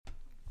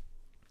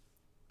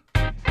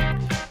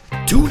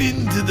Tune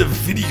into the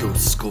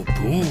Videoscope.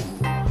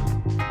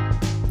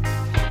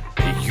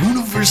 A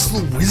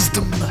universal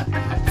wisdom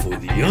for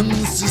the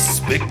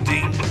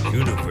unsuspecting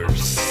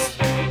universe.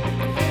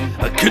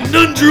 A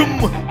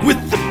conundrum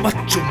with the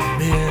Macho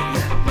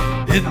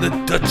Man and the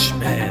Dutch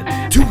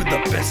Man. Two of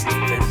the best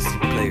fantasy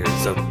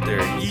players out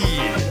there.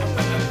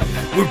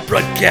 Yeah. We're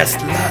broadcast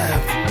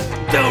live from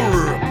the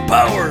Tower of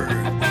Power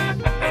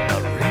and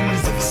the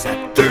Rings of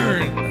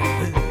Saturn.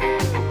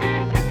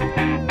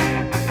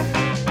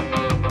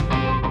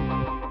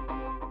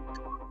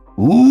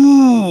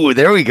 Ooh,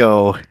 there we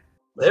go.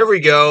 There we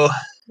go.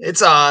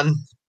 It's on.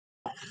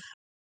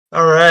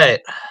 All right.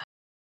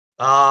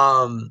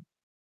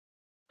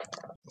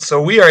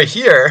 So we are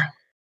here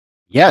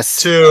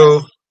Yes.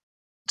 to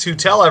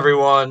tell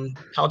everyone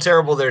how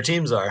terrible their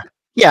teams are.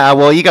 Yeah,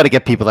 well, you got to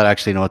get people that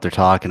actually know what they're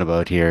talking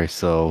about here.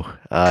 So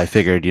I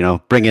figured,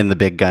 bring in the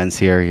big guns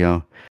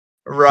here,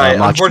 Right.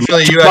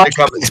 Unfortunately, you had to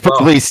come as well.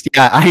 At least,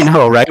 yeah, I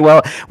know, right?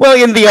 Well,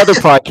 in the other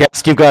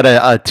podcast, you've got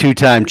a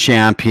two-time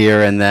champ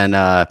here, and then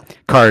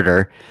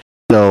Carter.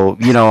 So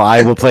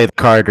I will play the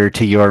Carter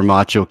to your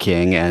Macho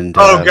King, and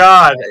oh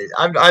God,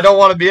 I don't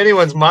want to be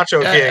anyone's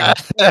Macho King.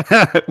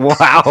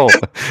 Wow.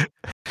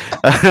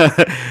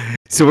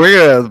 So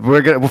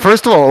we're gonna. Well,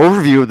 first of all,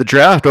 overview of the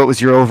draft. What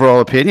was your overall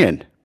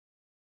opinion?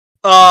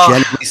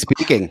 Generally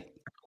speaking,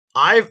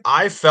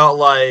 I felt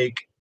like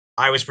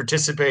I was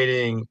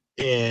participating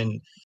in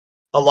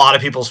a lot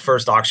of people's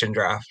first auction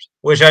draft,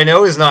 which I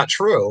know is not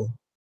true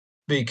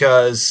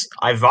because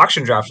I've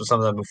auction drafted some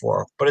of them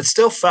before, but it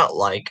still felt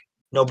like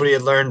nobody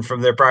had learned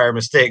from their prior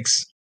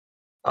mistakes.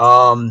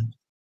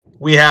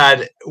 We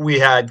had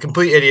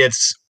complete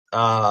idiots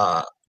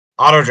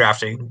auto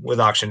drafting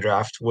with auction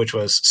draft, which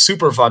was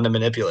super fun to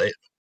manipulate.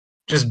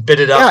 Just bid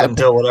it up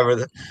until whatever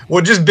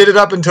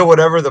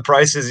the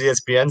price is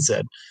ESPN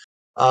said.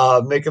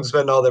 Make them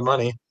spend all their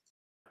money.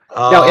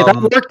 Now, that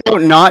worked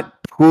out not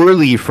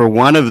poorly for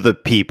one of the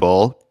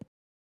people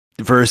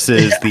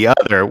versus the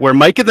other, where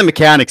Mike and the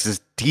Mechanics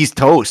he's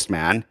toast,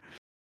 man.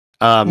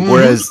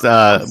 Whereas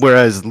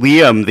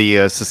Liam,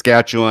 the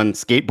Saskatchewan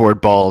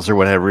Skateboard Balls or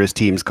whatever his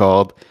team's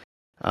called,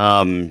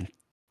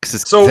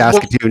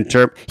 Saskatoon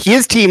term,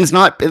 his team's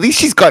not. At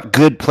least he's got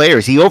good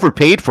players. He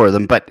overpaid for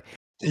them, but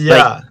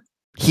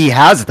he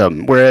has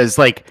them.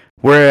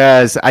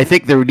 Whereas I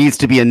think there needs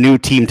to be a new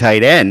team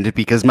tight end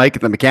because Mike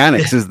and the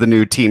Mechanics is the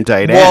new team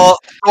tight end. Well,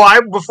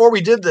 before we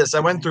did this, I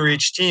went through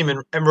each team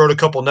and wrote a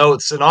couple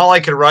notes, and all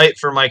I could write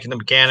for Mike and the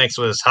Mechanics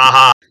was ha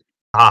ha.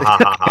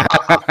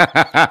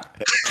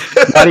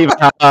 Not even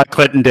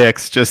Clinton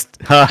Dix, just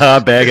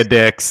bag of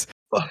dicks.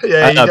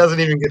 Yeah, he doesn't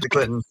even get the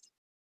Clinton.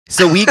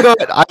 So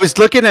I was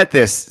looking at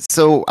this.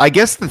 So I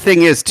guess the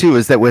thing is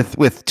that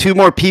with two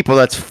more people,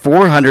 that's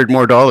 $400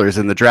 more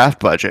in the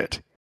draft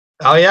budget.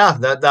 Oh yeah,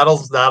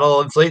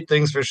 that'll inflate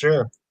things for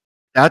sure.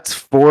 That's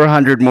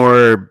 400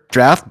 more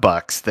draft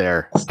bucks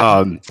there.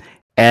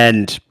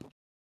 And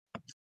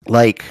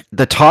like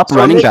the top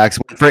running backs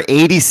went for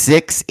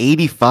 86,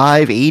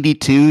 85,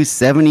 82,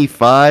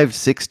 75,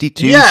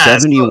 62,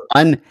 71.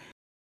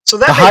 So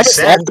that the makes highest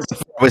sense.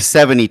 Was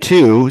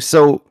 72.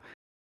 So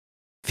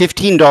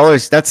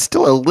 $15, that's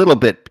still a little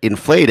bit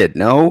inflated,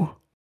 no?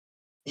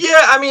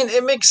 Yeah, I mean,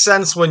 it makes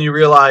sense when you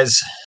realize,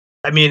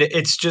 I mean,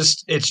 it's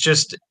just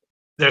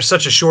there's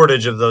such a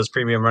shortage of those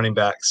premium running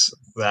backs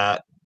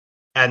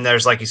and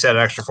there's, like you said,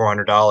 an extra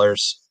 $400.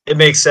 It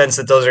makes sense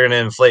that those are going to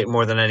inflate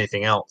more than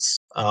anything else.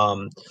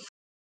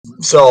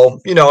 So,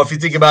 if you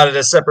think about it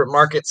as separate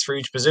markets for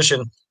each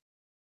position,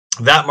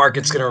 that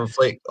market's going to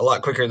inflate a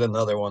lot quicker than the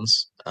other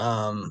ones.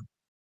 And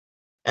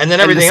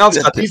then everything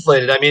else got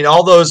deflated. I mean,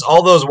 all those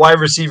wide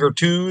receiver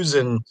 2s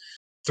and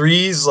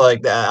 3s,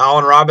 like the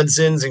Allen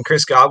Robinsons and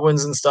Chris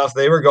Godwins and stuff,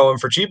 they were going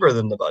for cheaper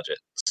than the budget.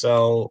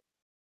 So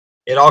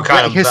it all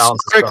kind of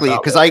historically,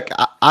 because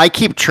I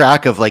keep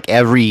track of like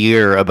every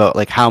year about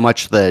like how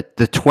much the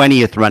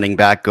 20th running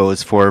back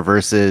goes for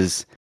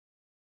versus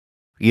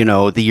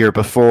the year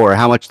before,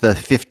 how much the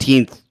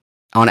 15th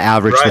on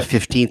average the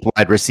 15th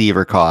wide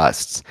receiver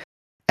costs,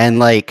 and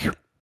like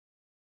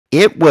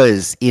it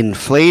was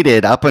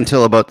inflated up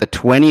until about the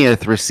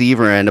 20th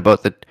receiver and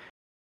about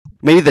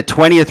maybe the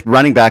 20th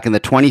running back and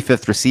the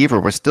 25th receiver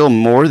were still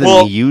more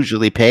than we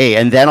usually pay,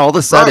 and then all of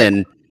a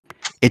sudden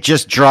it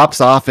just drops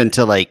off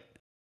into like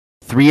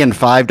 $3 and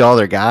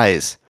 $5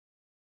 guys.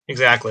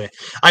 Exactly.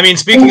 I mean,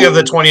 speaking of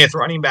the 20th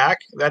running back,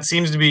 that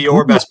seems to be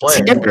your best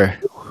player. What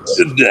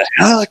the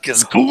heck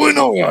is going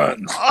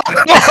on?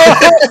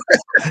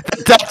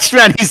 The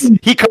Dutchman,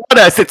 he caught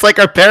us. It's like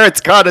our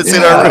parents caught us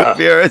in our room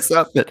here or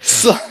something.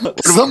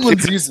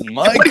 Someone's using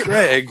my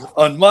Craig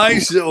on my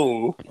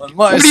show, on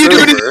my server.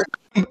 What are you doing?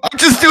 I'm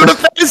just doing a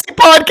fantasy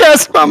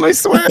podcast, Mom, I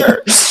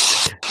swear.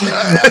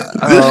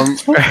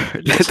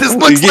 This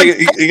looks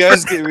like... You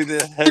guys gave me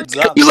the heads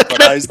up. You look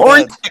at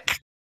porn.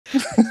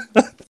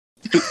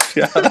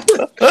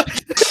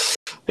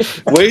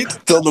 Wait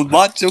till the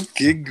Macho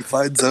King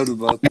finds out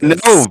about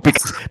this. No,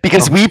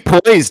 because we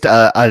poised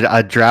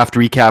a draft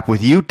recap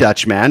with you,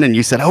 Dutchman, and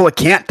you said, "Oh, I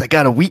can't. I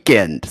got a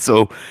weekend."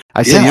 So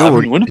I said,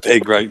 "I'm in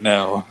Winnipeg right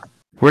now."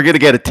 we're gonna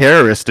get a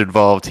terrorist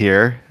involved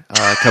here,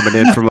 coming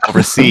in from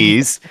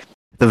overseas,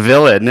 the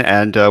villain,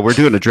 and we're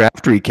doing a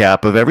draft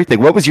recap of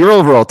everything. What was your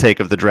overall take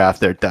of the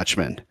draft there,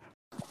 Dutchman?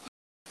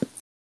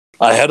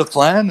 I had a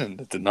plan and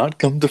it did not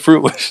come to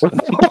fruition.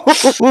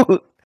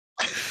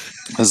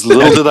 As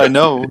little did I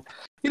know.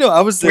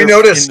 I was there in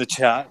the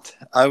chat.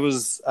 I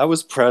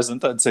was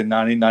present, I'd say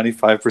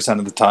 95%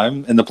 of the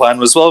time. And the plan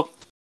was,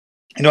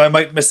 I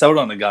might miss out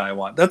on a guy I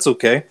want. That's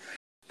okay.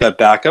 Got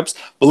backups.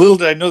 But little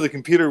did I know the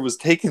computer was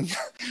taking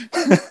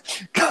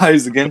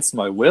guys against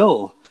my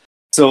will.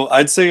 So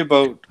I'd say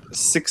about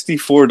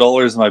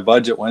 $64 of my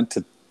budget went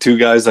to two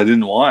guys I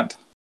didn't want.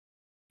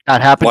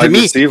 That happened to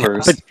me.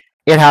 Receivers.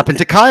 It happened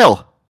to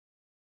Kyle.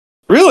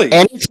 Really?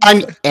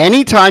 Anytime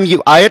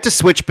I had to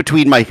switch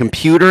between my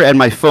computer and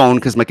my phone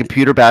because my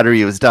computer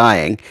battery was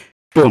dying.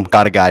 Boom,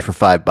 got a guy for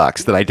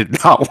 $5 that I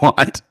did not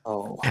want.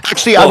 Oh,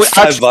 actually,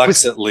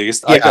 $5 at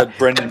least. Yeah. I got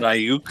Brendan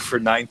Ayuk for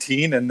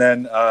 19, and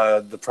then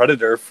the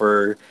Predator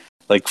for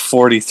like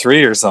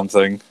 43 or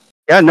something.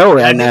 Yeah, no,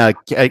 and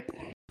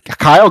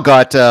Kyle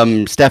got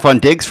Stephon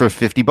Diggs for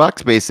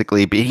 $50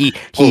 basically. But he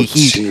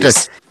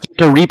just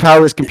to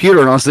repower his computer,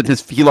 and all of a sudden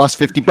he lost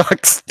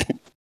 $50.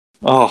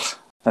 Oh,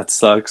 that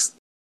sucks.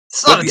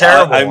 It's not a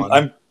terrible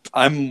one.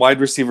 I'm wide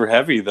receiver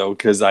heavy though,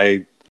 because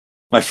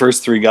my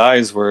first three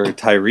guys were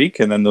Tyreek,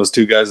 and then those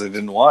two guys I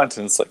didn't want,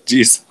 and it's like,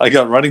 geez, I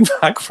got running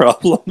back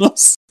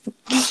problems.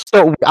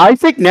 So I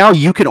think now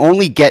you can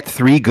only get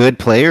 3 good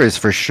players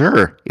for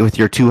sure with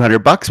your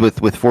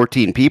 $200 with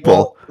 14 people.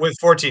 Well, with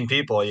 14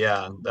 people,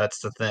 yeah, that's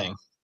the thing.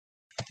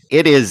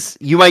 It is.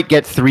 You might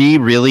get 3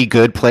 really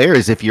good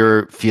players if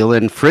you're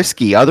feeling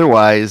frisky.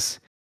 Otherwise,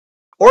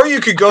 or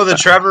you could go the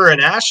Trevor and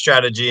Ash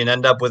strategy and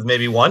end up with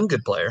maybe 1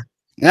 good player.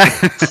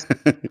 I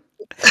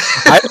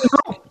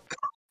don't know.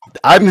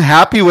 I'm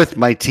happy with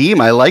my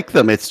team. I like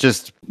them. It's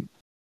just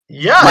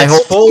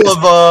it's full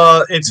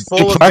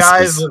of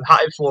guys with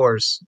high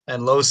floors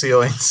and low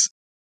ceilings.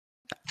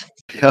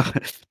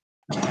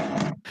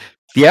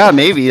 Yeah,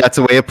 maybe that's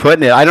a way of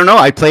putting it. I don't know.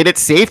 I played it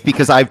safe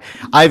because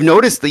I've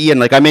noticed that, Ian,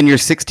 like I'm in your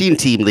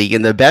 16-team league,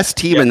 and the best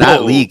team in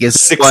that league is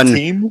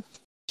 16.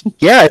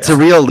 Yeah, it's a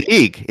real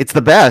league. It's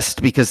the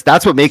best because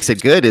that's what makes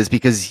it good, is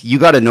because you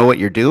got to know what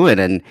you're doing,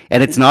 and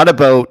it's not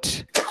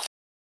about.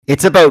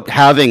 It's about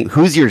having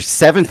who's your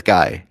 7th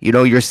guy. Your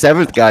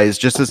 7th guy is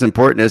just as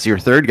important as your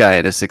 3rd guy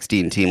in a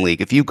 16-team league.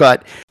 If you've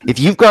got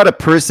a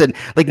person,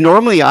 like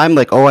normally I'm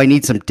like, I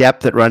need some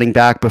depth at running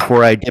back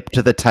before I dip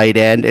to the tight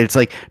end. And it's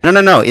like,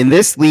 no. In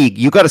this league,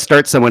 you got to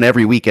start someone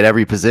every week at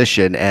every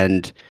position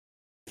and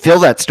fill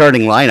that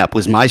starting lineup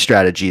was my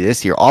strategy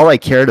this year. All I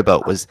cared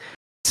about was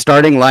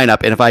starting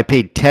lineup. And if I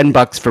paid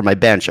 $10 for my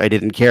bench, I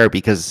didn't care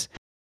because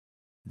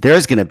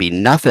there's going to be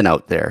nothing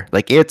out there.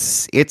 Like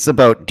it's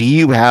about, do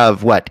you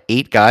have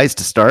 8 guys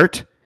to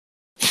start?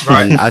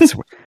 Right. And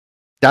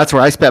that's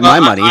where I spent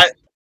my money.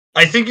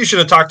 I think you should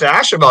have talked to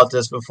Ash about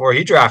this before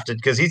he drafted,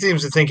 because he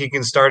seems to think he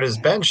can start his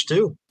bench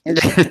too.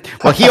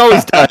 Well, he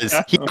always does.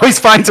 He always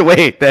finds a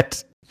way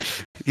that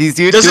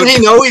doesn't he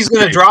know he's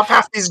going to drop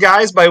half these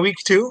guys by week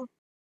 2?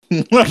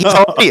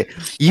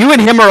 You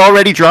and him are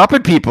already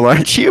dropping people,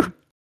 aren't you?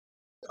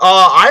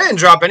 I didn't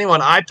drop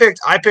anyone. I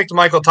picked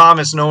Michael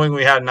Thomas knowing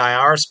we had an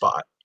IR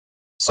spot.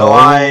 So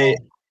I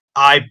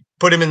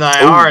put him in the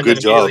IR and then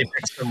immediately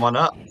picked someone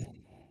up.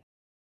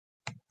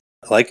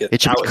 I like it.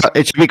 It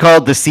should be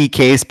called the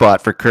CK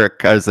spot for Kirk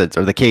Cousins,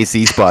 or the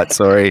KC spot,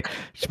 sorry. It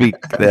should be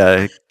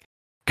the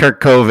Kirk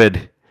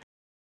COVID.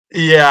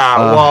 Yeah,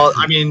 well,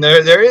 I mean,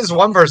 there is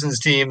one person's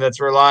team that's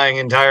relying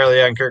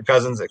entirely on Kirk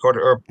Cousins at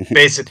quarter, or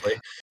basically.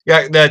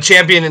 Yeah, the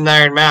champion in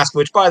Iron Mask,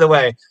 which, by the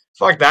way,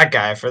 fuck that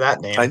guy for that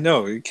name. I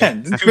know, you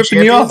can't. It's ripping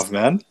me off,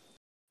 man.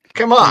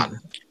 Come on.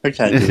 I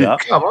can't do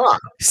that. Come on.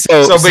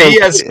 So he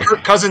has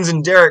Kirk Cousins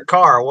and Derek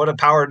Carr. What a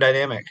power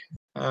dynamic.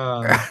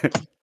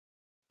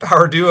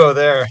 Power duo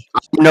there.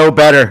 I'm no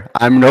better.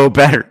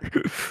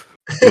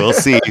 We'll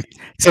see.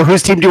 So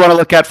whose team do you want to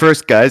look at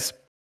first, guys?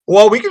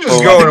 Well, we can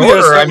just go in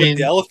order. I mean,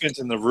 the elephant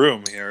in the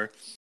room here.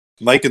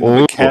 Mike and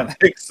the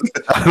Mechanics.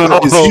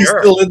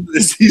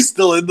 Is he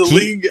still in the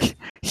league?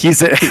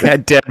 He's a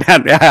dead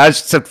man. I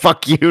said,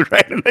 fuck you,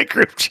 right in the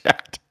group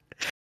chat.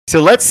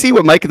 So let's see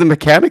what Mike and the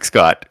Mechanics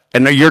got.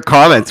 And your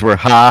comments were,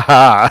 ha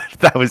ha.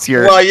 That was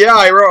your... Well, yeah,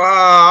 I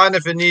wrote, and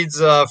if it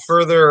needs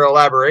further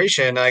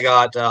elaboration, I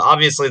got,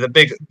 obviously, the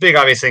big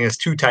obvious thing is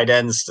 2 tight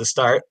ends to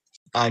start.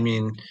 I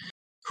mean,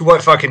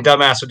 what fucking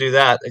dumbass would do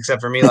that,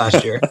 except for me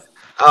last year?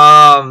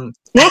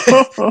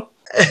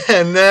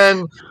 And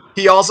then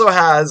he also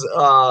has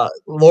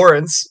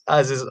Lawrence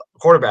as his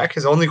quarterback.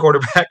 His only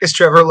quarterback is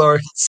Trevor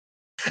Lawrence.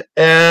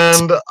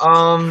 And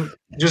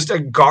just a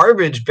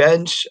garbage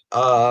bench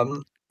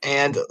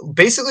and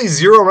basically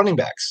 0 running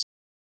backs.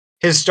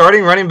 His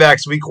starting running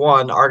backs week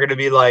 1 are going to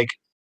be like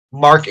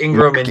Mark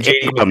Ingram and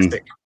J.D.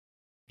 McKissick.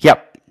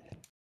 Yep.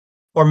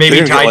 Or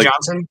maybe Ty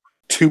Johnson.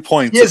 2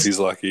 points if he's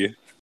lucky.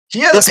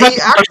 He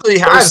actually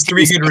has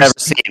 3 good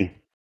receivers.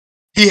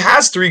 He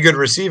has 3 good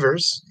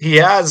receivers. He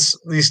has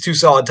these 2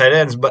 solid tight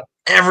ends, but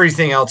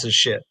everything else is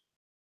shit.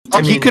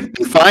 He could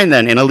be fine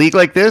then. In a league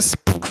like this,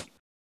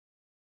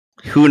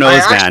 Who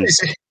knows, man?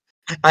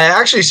 I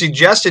actually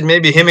suggested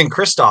maybe him and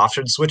Kristoff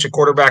should switch a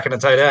quarterback and a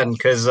tight end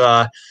because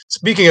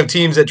speaking of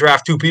teams that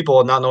draft two people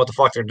and not know what the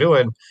fuck they're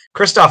doing,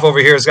 Kristoff over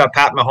here has got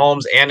Pat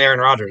Mahomes and Aaron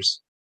Rodgers.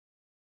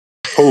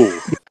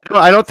 Oh,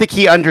 I don't think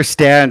he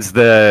understands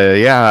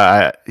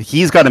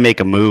he's got to make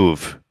a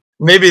move.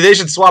 Maybe they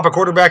should swap a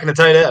quarterback and a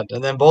tight end,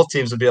 and then both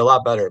teams would be a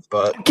lot better.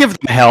 But give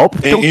them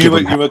help.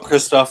 You know what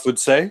Kristoff would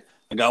say?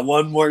 I got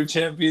one more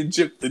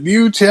championship than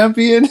you,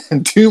 champion,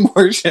 and two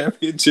more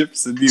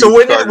championships than you. So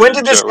when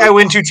did this guy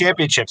win 2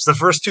 championships? The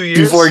first 2 years?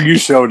 Before you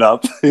showed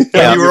up.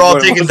 Yeah, you were all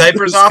taking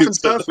diapers off and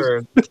stuff?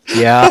 Or?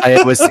 Yeah,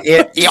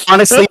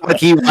 honestly, when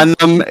he won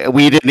them,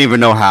 we didn't even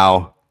know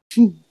how.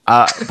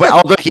 But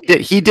although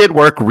he did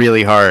work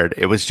really hard.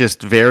 It was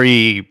just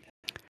a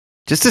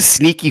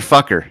sneaky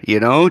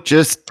fucker,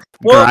 just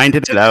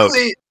grinded it out.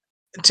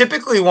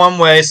 Typically, one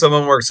way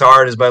someone works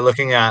hard is by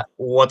looking at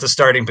what the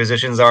starting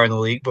positions are in the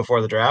league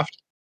before the draft.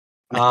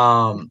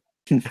 Knowing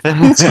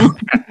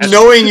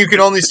you can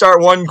only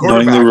start one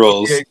quarterback. Knowing the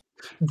rules.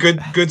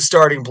 Good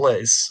starting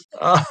place.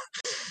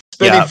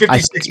 Spending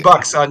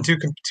 $56 on two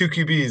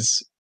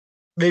QBs.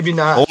 Maybe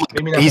not.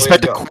 He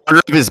spent a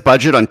quarter of his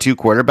budget on 2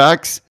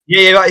 quarterbacks.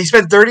 Yeah, he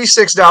spent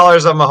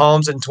 $36 on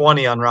Mahomes and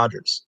 $20 on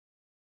Rodgers.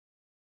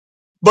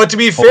 But to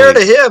be fair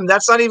to him,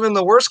 that's not even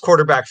the worst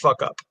quarterback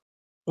fuck up.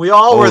 We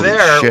all were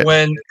there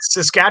when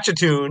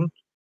Saskatchewan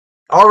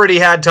already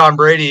had Tom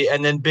Brady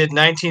and then bid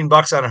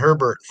 $19 on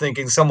Herbert,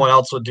 thinking someone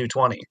else would do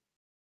 20.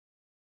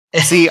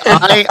 See,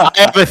 I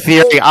have a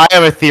theory. I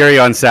have a theory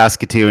on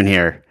Saskatoon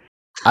here.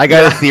 I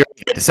got a theory.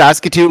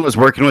 Saskatoon was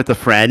working with a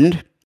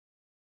friend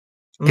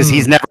because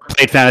he's never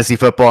played fantasy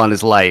football in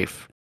his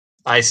life.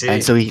 I see.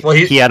 And so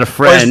he had a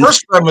friend. Well, his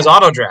first friend was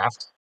Auto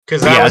Draft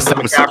because that was the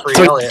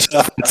McCaffrey Elliott.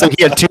 So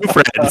he had 2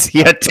 friends. He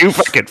had 2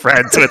 fucking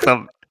friends with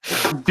him.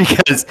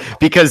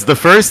 Because the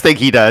first thing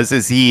he does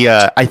is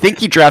I think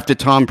he drafted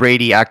Tom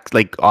Brady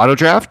auto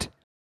draft.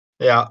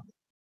 Yeah.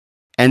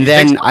 And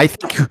then I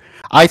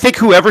think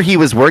whoever he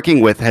was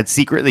working with had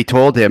secretly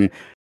told him,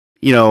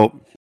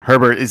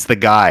 Herbert is the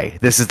guy.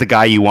 This is the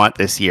guy you want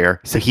this year.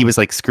 So he was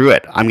like, screw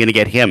it. I'm going to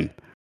get him.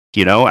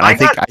 And I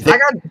think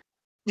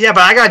yeah,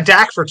 but I got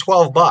Dak for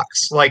 $12.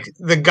 Like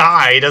the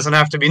guy doesn't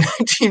have to be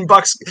 $19.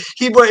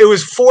 It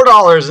was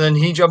 $4 and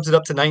he jumped it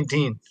up to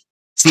 $19.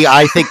 See,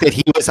 I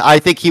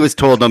think he was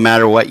told no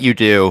matter what you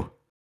do,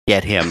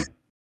 get him.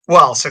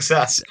 Well,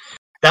 success.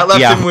 That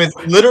left him with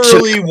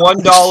literally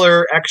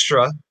 $1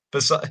 extra.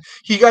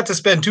 He got to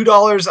spend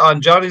 $2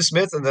 on Johnny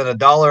Smith and then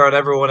 $1 on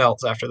everyone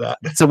else after that.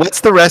 So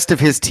what's the rest of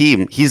his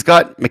team? He's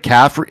got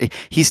McCaffrey.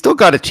 He's still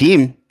got a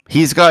team.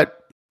 He's got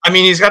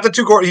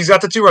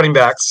the 2 running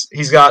backs.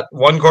 He's got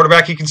 1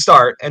 quarterback he can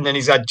start, and then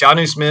he's got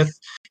Johnny Smith.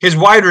 His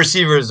wide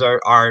receivers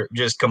are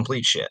just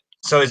complete shit.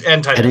 So his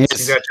end tight ends.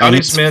 He's got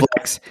Johnny Smith.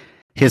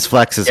 His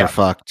flexes are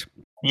fucked.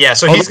 Yeah,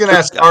 so he's going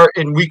to start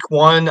in week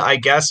 1, I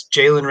guess,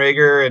 Jalen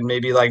Reagor and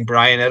maybe like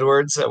Brian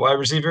Edwards at wide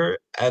receiver.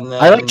 And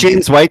then, I like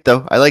James White,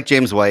 though.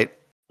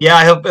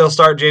 Yeah, he'll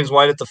start James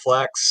White at the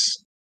flex.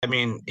 I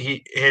mean,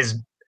 the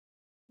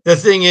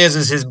thing is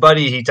his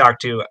buddy he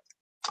talked to,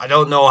 I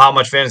don't know how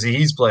much fantasy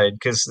he's played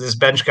because this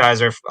bench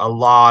guys are a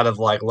lot of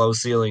like low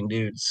ceiling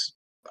dudes.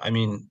 I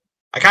mean,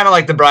 I kind of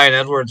like the Brian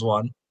Edwards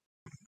one,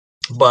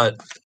 but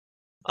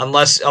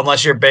unless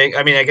you're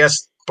I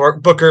guess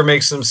Booker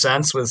makes some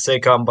sense with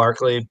Saquon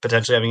Barkley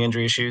potentially having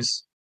injury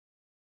issues.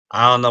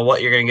 I don't know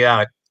what you're going to get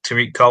out of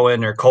Tariq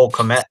Cohen or Cole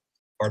Kmet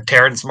or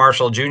Terrence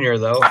Marshall Jr.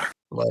 though.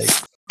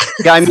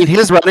 Yeah, I mean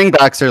his running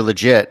backs are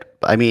legit.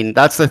 I mean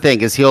that's the thing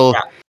is he'll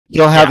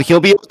be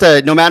able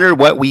to, no matter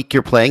what week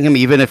you're playing him,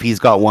 even if he's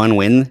got 1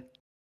 win.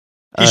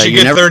 He should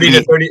get 30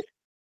 to 30.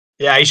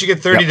 Yeah, he should get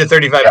 30 to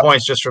 35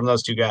 points just from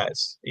those 2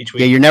 guys each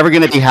week. Yeah, you're never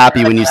going to be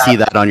happy when you see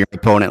that on your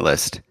opponent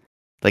list.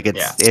 Like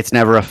it's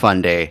never a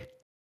fun day.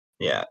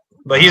 Yeah,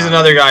 but he's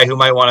another guy who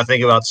might want to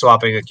think about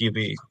swapping a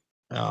QB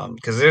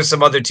because there's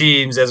some other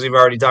teams, as we've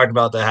already talked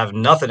about, that have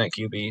nothing at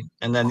QB,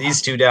 and then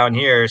these 2 down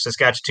here,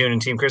 Saskatchewan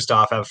and Team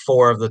Kristoff, have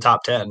 4 of the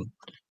top 10.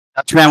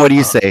 Man, what do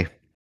you say?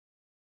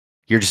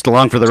 You're just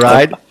along for the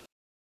ride?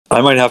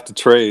 I might have to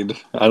trade.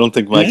 I don't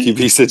think my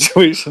QB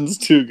situation's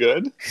too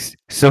good.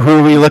 So who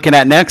are we looking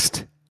at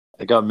next?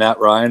 I got Matt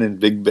Ryan and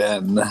Big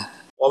Ben.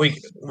 Well,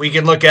 we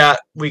can look at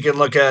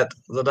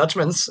the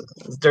Dutchman's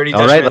dirty.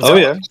 All right. Oh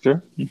yeah,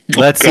 sure.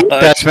 Let's see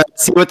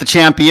what the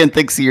champion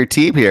thinks of your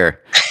team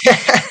here.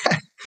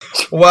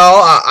 Well,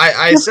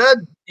 I said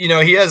he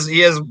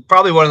has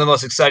probably one of the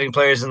most exciting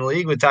players in the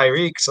league with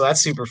Tyreek, so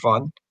that's super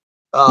fun.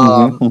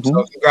 So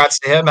congrats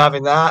to him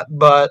having that.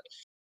 But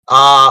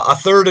a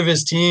third of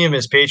his team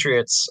is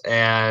Patriots,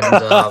 and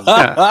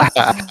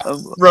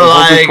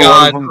relying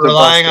on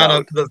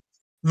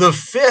the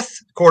 5th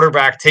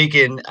quarterback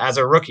taken as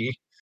a rookie.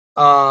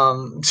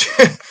 You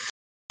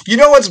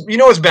know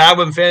what's bad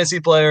when fantasy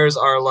players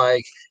are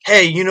like,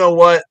 hey, you know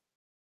what?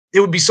 It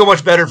would be so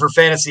much better for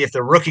fantasy if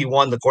the rookie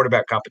won the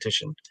quarterback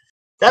competition.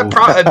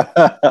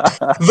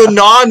 The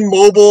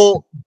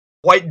non-mobile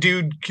white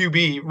dude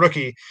QB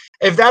rookie.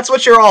 If that's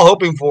what you're all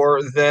hoping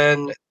for,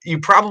 then you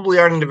probably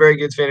aren't in a very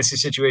good fantasy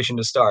situation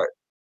to start.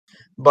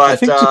 But I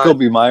think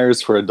Jacoby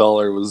Myers for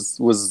 $1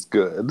 was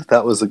good.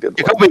 That was a good one.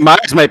 Jacoby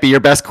Myers might be your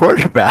best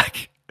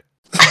quarterback.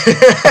 I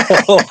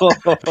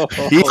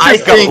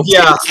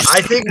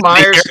think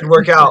Myers could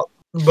work out.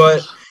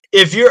 But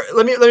if you're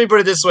let me put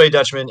it this way,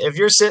 Dutchman, if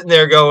you're sitting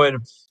there going,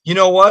 you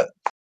know what?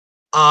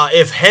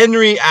 If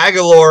Henry,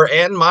 Aguilar,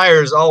 and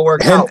Myers all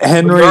work out,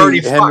 Henry, I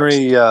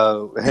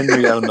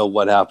don't know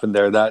what happened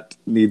there. That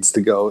needs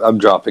to go. I'm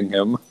dropping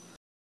him.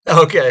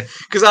 Okay,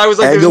 because I was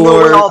like, Aguilar,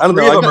 there's no way all I don't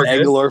three know. of them I are got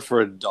good. Aguilar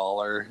for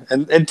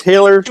 $1, and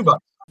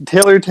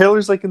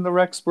Taylor's like in the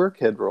Rex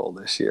Burkhead role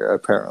this year,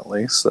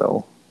 apparently.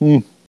 So, yeah,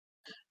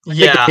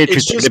 the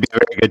Patriots are going to be a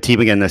very good team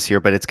again this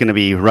year, but it's going to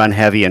be run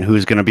heavy, and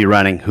who's going to be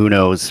running? Who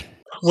knows?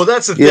 Well,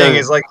 that's the thing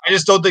is like I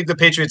just don't think the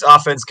Patriots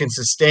offense can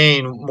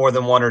sustain more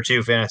than one or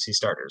two fantasy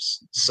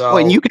starters. So,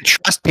 and you can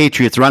trust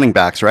Patriots running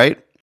backs,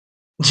 right?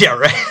 Yeah,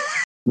 right.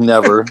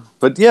 Never,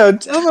 but yeah, I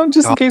don't know,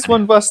 just in case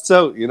one busts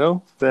out,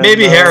 then,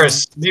 maybe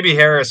Harris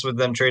with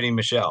them trading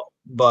Michelle,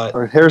 but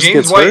or Harris James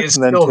gets White hurt is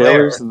and then still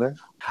Taylor's there. in there.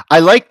 I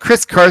like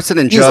Chris Carson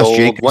and He's Josh old.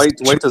 Jacobs.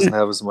 White doesn't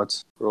have as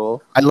much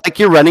role. I like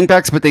your running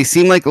backs, but they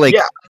seem like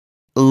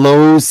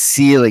low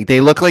ceiling.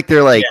 They look like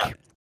they're like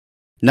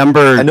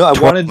number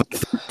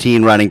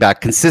 13 running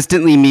back,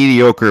 consistently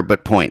mediocre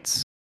but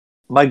points.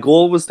 My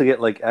goal was to get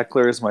like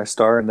Eckler as my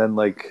star, and then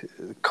like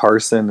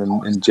Carson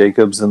and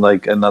Jacobs and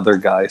like another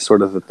guy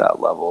sort of at that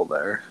level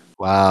there.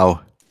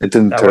 Wow, it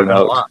didn't turn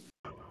out.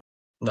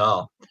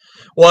 No,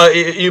 well,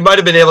 you might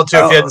have been able to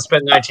if you hadn't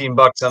spent $19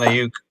 on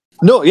Ayuk.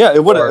 No, yeah,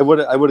 it would. I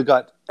would have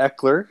got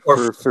Eckler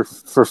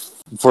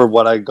for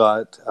what I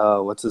got.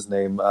 What's his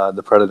name?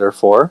 The Predator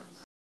 4,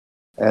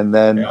 and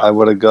then I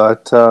would have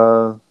got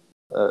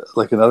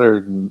like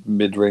another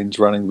mid-range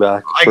running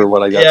back for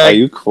what I got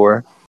Ayuk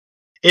for.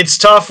 It's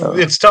tough.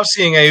 It's tough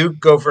seeing Ayuk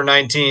go for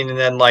 19 and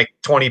then like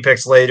 20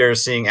 picks later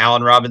seeing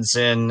Allen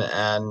Robinson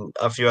and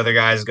a few other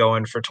guys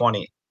going for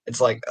 20.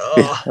 It's like,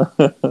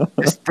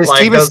 this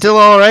team is still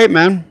all right,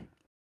 man.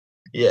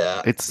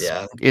 Yeah, it's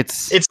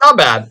not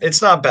bad.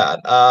 It's not bad.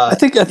 I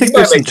think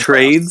there's some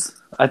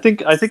trades. I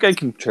think I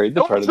can trade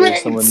the Predator.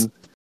 Someone,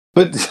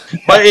 but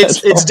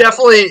it's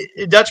definitely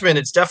Dutchman.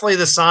 It's definitely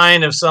the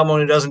sign of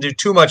someone who doesn't do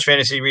too much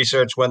fantasy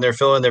research when they're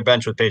filling their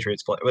bench with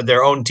Patriots with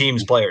their own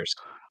team's players.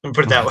 Let me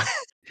put it that way.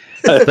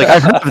 Like,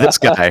 I've heard of this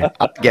guy.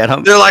 I'll get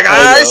him. They're like,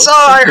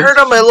 I heard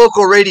on my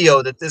local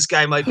radio that this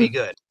guy might be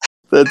good.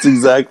 That's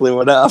exactly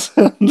what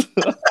happened.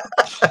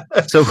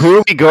 So who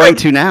are we going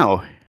to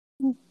now?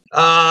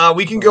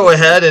 We can go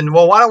ahead and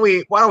why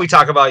don't we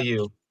talk about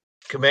you,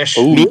 Kamish?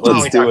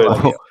 Let's do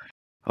it.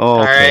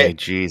 Okay, right.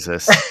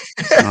 Jesus.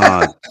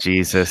 Oh,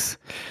 Jesus.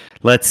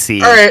 Let's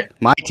see. All right.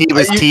 My team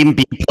is team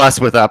B+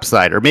 with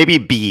upside, or maybe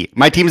B.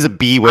 My team is a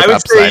B with upside. I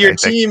would say your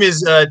team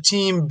is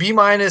team B-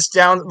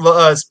 down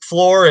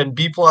floor and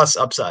B+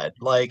 upside.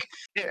 Like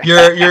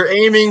you're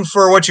aiming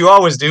for what you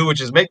always do, which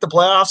is make the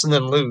playoffs and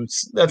then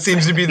lose. That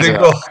seems to be the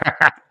goal.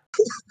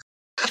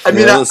 I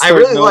mean, I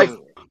really like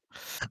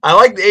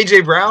the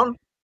AJ Brown.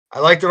 I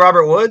like the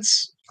Robert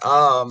Woods.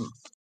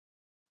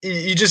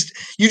 You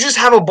just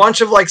have a bunch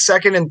of like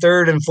second and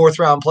third and fourth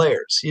round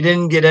players. You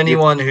didn't get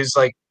anyone who's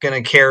like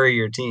going to carry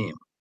your team.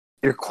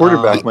 Your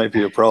quarterback might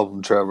be a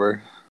problem,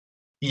 Trevor.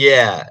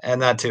 Yeah,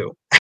 and that too.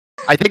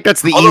 I think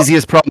that's the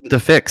easiest problem to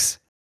fix.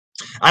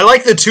 I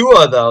like the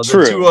Tua though.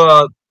 The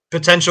Tua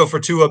potential for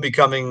Tua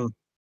becoming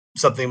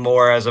something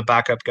more as a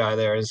backup guy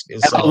there is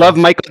I love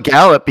Michael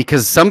Gallup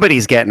because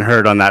somebody's getting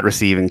hurt on that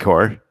receiving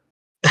core.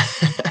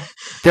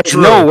 There's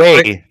no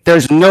way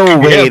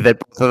that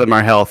both of them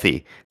are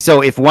healthy.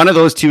 So if one of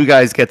those two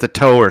guys gets a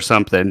toe or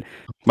something,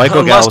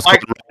 Michael Gallup's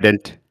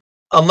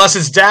unless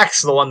it's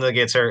Dax the one that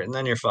gets hurt, and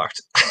then you're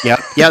fucked. yeah,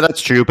 that's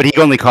true. But he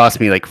only cost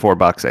me like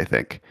 $4, I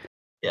think.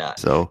 Yeah.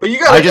 So, but you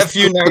got a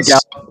few nice.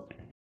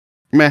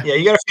 Yeah,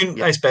 you got a few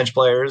nice bench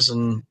players,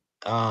 and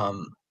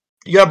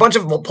you got a bunch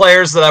of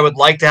players that I would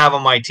like to have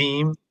on my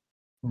team,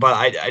 but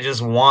I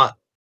just want.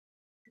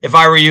 If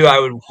I were you, I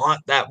would want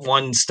that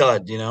one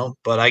stud,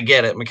 But I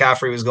get it.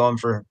 McCaffrey was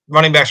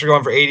running backs are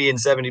going for $80 and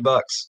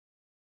 $70.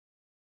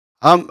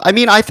 I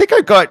mean, I think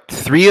I got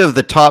 3 of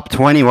the top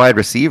 20 wide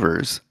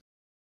receivers.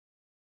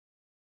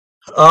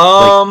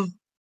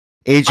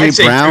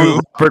 AJ Brown,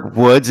 Robert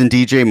Woods, and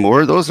DJ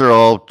Moore. Those are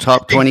all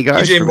top 20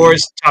 guys. DJ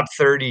Moore's top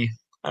 30.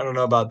 I don't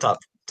know about top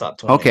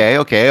 20.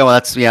 Okay.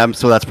 Well,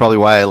 so that's probably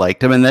why I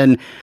liked him. And then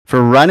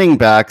for running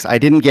backs, I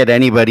didn't get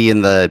anybody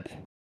in the.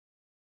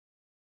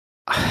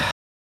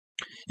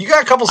 You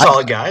got a couple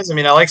solid guys. I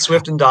mean, I like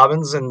Swift and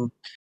Dobbins, and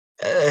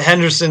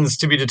Henderson's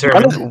to be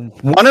determined.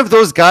 One of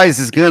those guys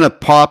is going to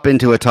pop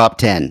into a top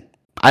 10.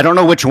 I don't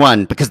know which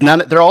one, because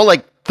they're all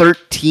like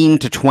 13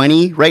 to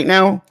 20 right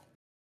now.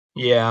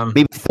 Yeah.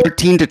 Maybe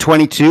 13 to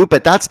 22,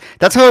 but that's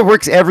how it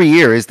works every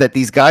year, is that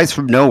these guys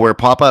from nowhere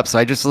pop up. So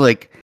I'm just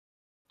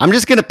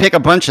going to pick a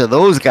bunch of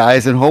those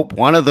guys and hope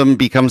one of them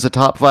becomes a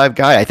top 5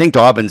 guy. I think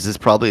Dobbins is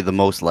probably the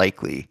most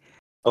likely.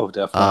 Oh,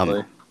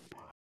 definitely.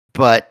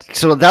 But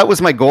so that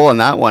was my goal on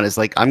that one. Is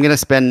like I'm gonna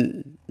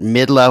spend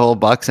mid-level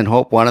bucks and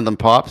hope one of them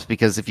pops,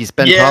 because if you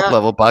spend top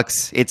level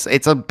bucks,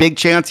 it's a big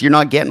chance you're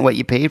not getting what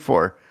you paid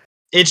for.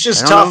 It's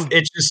just tough.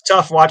 It's just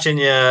tough watching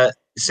you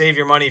save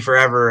your money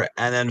forever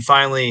and then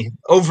finally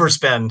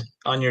overspend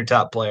on your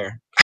top player.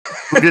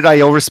 Who did I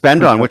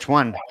overspend on? Which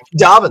one?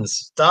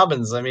 Dobbins.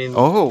 I mean,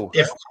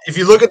 if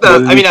you look at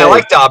I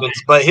like Dobbins,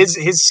 but his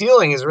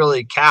ceiling is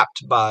really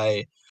capped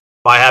by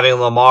having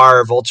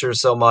Lamar vulture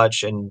so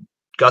much and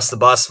Gus the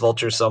Bus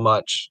vulture so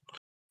much.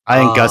 I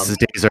think Gus's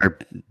days are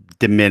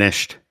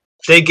diminished.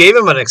 They gave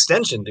him an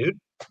extension, dude.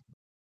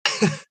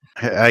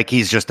 Like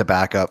he's just a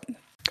backup.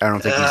 I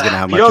don't think he's going to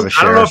have much of a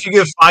share. I don't know if you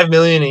give $5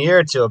 million a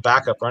year to a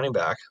backup running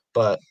back,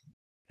 but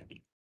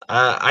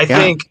I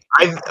think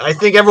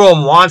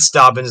everyone wants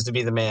Dobbins to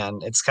be the man.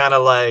 It's kind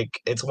of like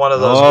it's one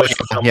of those wish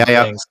fulfillment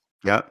things.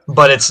 Yeah,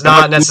 but it's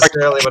not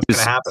necessarily what's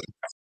going to happen.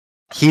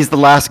 He's the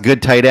last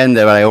good tight end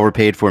that I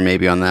overpaid for,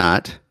 maybe on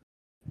that.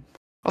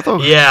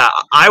 Although, yeah,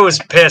 I was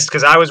pissed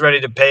because I was ready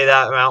to pay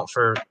that amount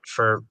for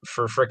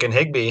frickin'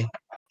 Higbee,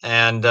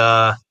 and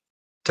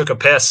took a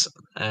piss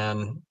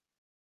and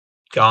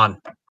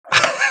gone.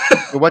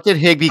 What did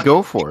Higbee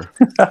go for?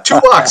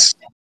 $2.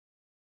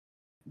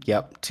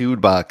 Yep,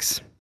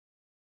 $2.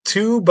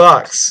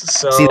 $2.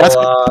 So see, that's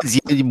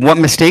what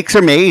mistakes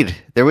are made.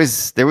 There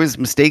was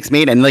mistakes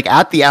made, and like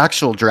at the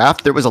actual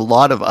draft, there was a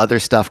lot of other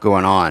stuff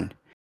going on.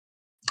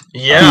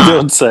 Yeah, you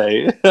don't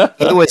say.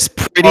 It was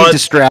pretty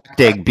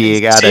distracting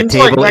being at a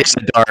table in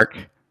the dark.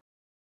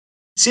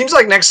 Seems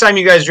like next time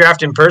you guys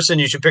draft in person,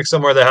 you should pick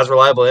somewhere that has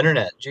reliable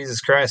internet. Jesus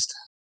Christ.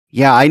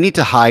 Yeah, I need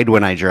to hide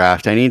when I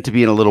draft. I need to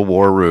be in a little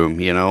war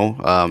room, you know?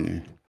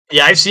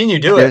 Yeah, I've seen you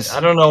do it. I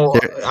don't know.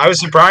 I was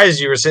surprised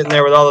you were sitting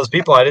there with all those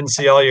people. I didn't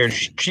see all your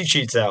cheat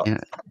sheets out.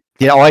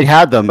 Yeah, I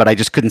had them, but I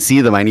just couldn't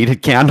see them. I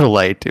needed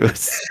candlelight.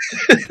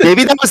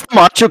 Maybe that was the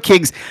Macho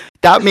Kings.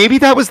 Maybe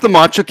that was the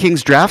Macho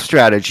Kings draft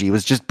strategy. It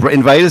was just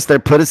invite us there,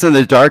 put us in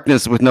the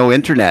darkness with no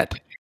internet.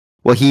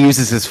 Well, he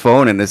uses his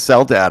phone and his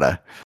cell data.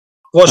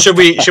 Well, should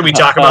we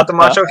talk about the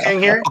Macho King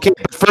here? Okay,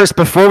 but first,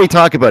 before we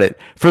talk about it,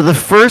 for the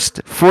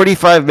first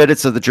 45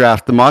 minutes of the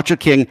draft, the Macho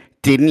King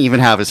didn't even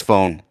have his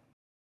phone.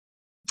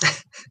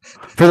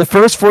 For the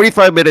first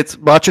 45 minutes,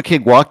 Macho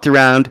King walked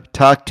around,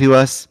 talked to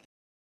us,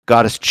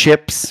 got us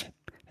chips,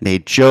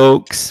 made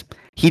jokes.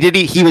 He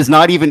was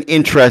not even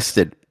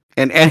interested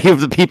in any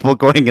of the people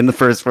going in the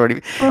first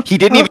 40. He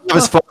didn't even have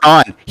his phone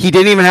on. He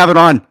didn't even have it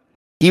on.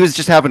 He was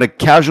just having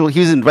he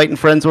was inviting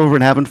friends over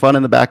and having fun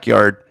in the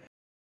backyard.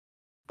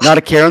 Not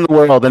a care in the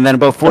world. And then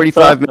about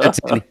 45 minutes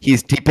in, he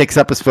picks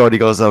up his phone. He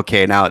goes,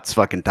 okay, now it's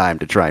fucking time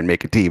to try and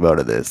make a team out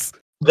of this.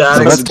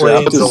 That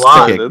explains a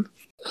lot.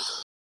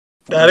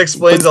 That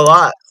explains a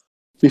lot.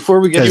 Before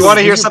we get, you want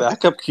to hear something?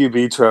 Backup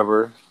QB,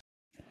 Trevor.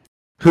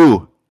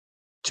 Who?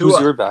 Tua. Who's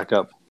your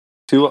backup?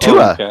 Tua.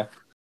 Oh, okay.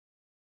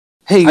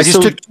 Hey, I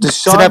just took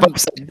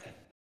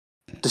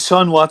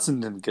Deshaun Watson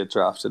didn't get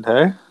drafted,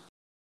 hey?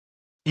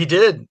 He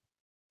did.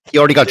 He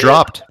already got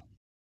dropped.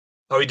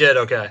 Oh, he did?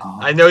 Okay.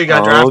 I know he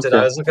got drafted.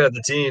 Okay. I was looking at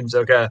the teams.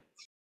 Okay.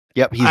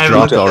 Yep, he's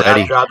dropped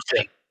already.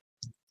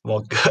 Well,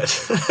 good.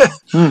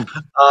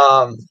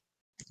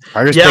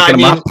 I just picking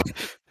him up.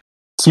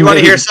 You want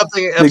to hear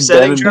something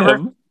upsetting,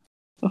 Trevor?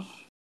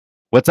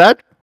 What's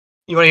that?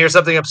 You want to hear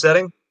something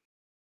upsetting?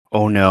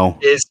 Oh, no.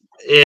 Is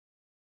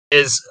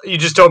you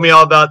just told me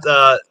all about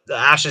the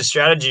Ashes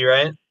strategy,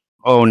 right?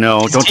 Oh,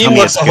 no. His don't team tell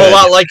me looks a whole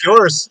lot like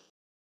yours.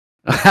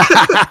 But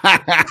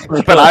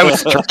I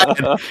was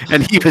trying,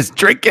 and he was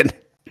drinking.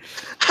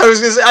 I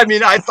was gonna say,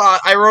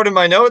 I wrote in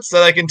my notes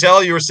that I can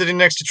tell you were sitting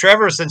next to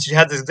Trevor since you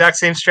had the exact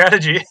same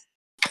strategy.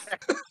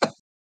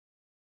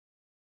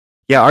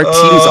 Yeah, our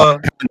teams are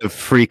kind of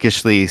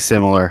freakishly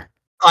similar.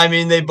 I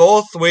mean, they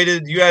both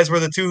waited. You guys were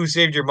the two who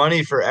saved your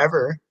money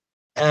forever,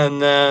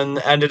 and then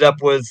ended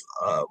up with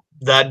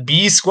that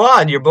B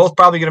squad. You're both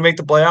probably going to make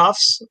the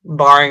playoffs,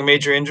 barring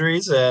major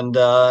injuries, and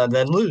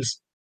then lose.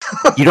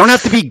 You don't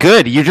have to be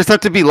good. You just have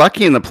to be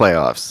lucky in the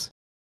playoffs.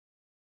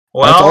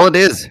 Well, that's all it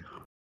is.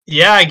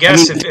 Yeah, I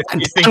guess if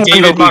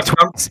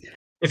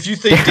you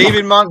think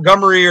David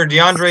Montgomery or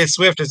DeAndre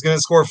Swift is going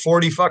to score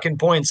 40 fucking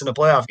points in a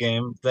playoff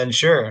game, then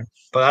sure.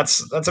 But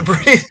that's a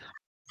pretty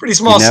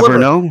small sliver.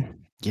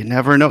 You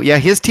never know. Yeah,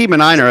 his team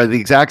and I are the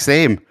exact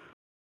same.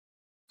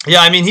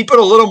 Yeah, I mean, he put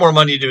a little more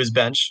money to his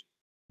bench.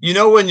 You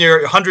know, when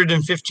your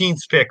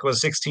 115th pick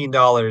was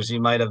 $16,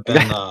 you might have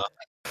been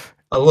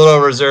a little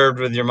reserved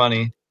with your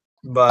money.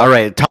 But all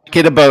right,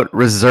 talking about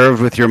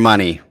reserved with your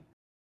money.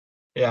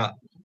 Yeah.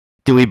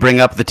 Do we bring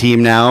up the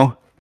team now?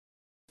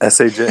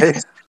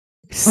 SAJ?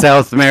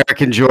 South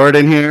American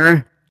Jordan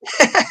here.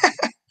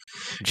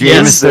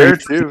 James there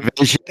too.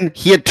 Division.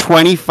 He had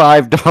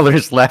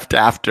 $25 left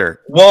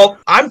after. Well,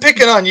 I'm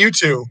picking on you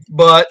two,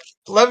 but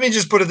let me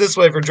just put it this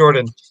way for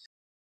Jordan.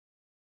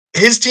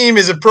 His team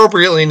is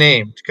appropriately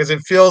named because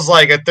it feels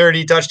like a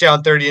 30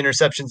 touchdown, 30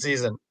 interception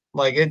season.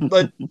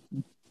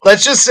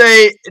 Let's just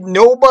say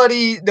no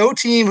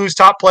team whose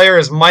top player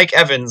is Mike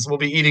Evans will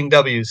be eating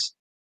W's.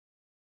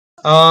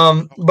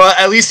 But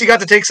at least he got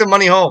to take some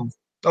money home.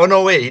 Oh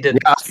no, wait, he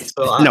didn't. Yeah.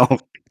 So, No,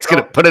 it's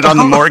gonna put it on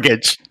the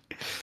mortgage.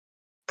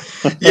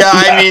 Yeah,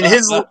 I mean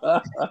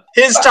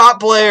his top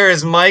player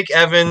is Mike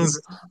Evans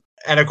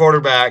and a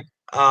quarterback.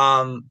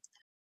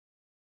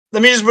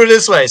 Let me just put it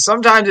this way: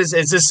 sometimes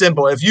it's this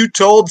simple. If you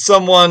told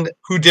someone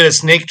who did a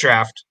snake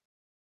draft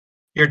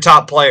your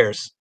top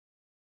players,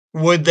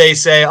 would they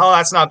say, "Oh,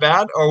 that's not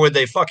bad," or would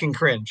they fucking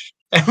cringe?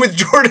 And with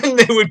Jordan,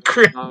 they would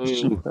cringe. My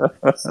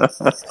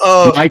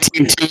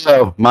team too,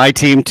 though. My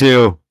team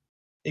too.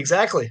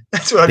 Exactly.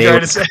 That's what I'm trying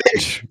to say.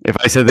 If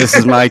I said this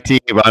is my team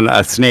on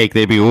a snake,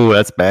 they'd be, ooh,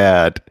 that's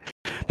bad.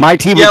 My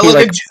team would be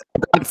like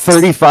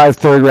 35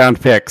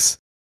 third-round picks.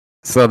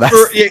 So that's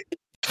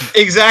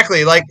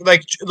exactly like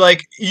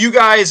you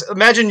guys.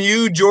 Imagine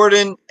you,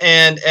 Jordan,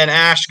 and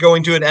Ash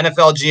going to an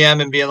NFL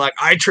GM and being like,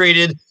 "I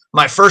traded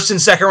my first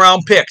and second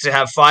round pick to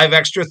have 5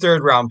 extra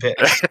third round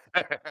picks."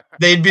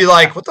 They'd be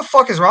like, "What the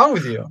fuck is wrong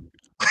with you?"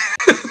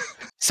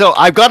 So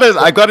I've got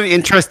an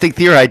interesting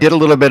theory. I did a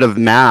little bit of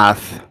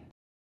math.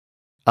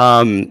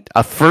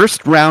 A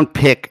first round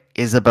pick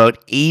is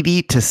about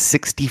 $80 to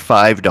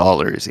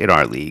 $65 in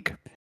our league.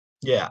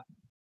 Yeah.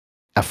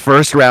 A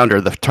first rounder,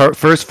 the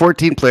first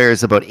 14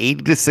 players, about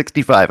 80 to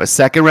 65. A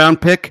second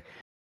round pick,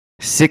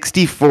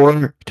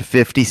 $64 to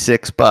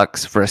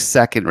 $56 for a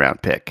second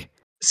round pick.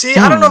 See,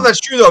 I don't know if that's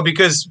true though,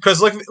 because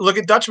look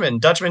at Dutchman.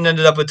 Dutchman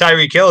ended up with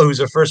Tyreek Hill,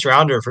 who's a first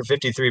rounder for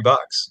 $53.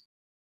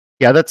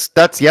 Yeah, that's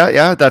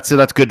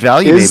good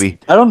value. Maybe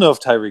I don't know if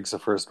Tyreek's a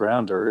first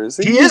rounder. Is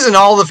he? He is in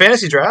all the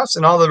fantasy drafts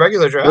and all the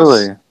regular drafts.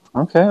 Really?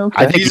 Okay.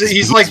 I think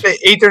he's like the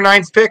 8th or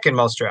 9th pick in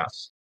most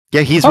drafts.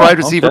 Yeah, he's wide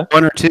receiver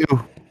 1 or 2.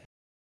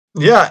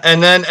 Yeah,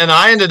 and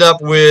I ended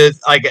up with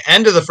like an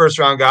end of the first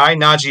round guy,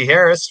 Najee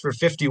Harris, for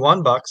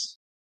 $51.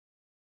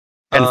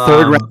 And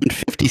third round,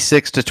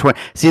 56 to 20.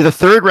 See, the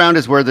third round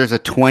is where there's a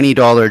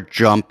 $20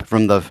 jump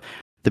from the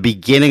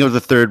beginning of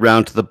the third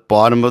round to the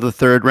bottom of the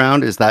third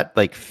round. Is that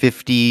like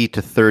 $50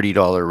 to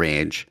 $30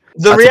 range?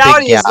 The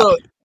reality is though,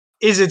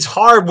 it's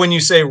hard when you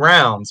say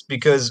rounds,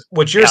 because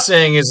what you're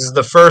saying is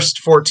the first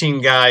 14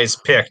 guys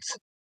picked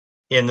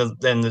in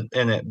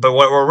it. But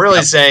what we're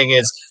really saying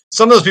is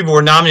some of those people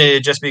were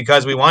nominated just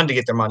because we wanted to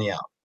get their money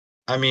out.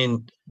 I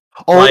mean,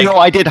 no,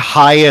 I did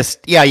highest.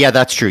 Yeah,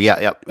 that's true.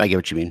 Yeah, I get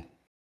what you mean.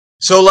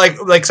 So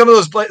like some of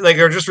those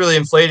are just really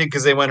inflated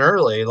because they went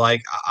early.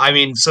 Like, I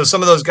mean, so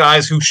some of those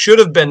guys who should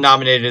have been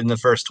nominated in the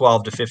first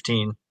 12 to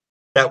 15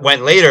 that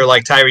went later,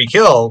 like Tyreek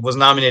Hill, was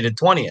nominated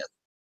 20th.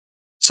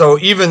 So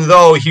even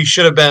though he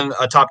should have been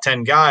a top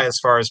 10 guy as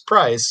far as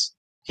price,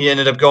 he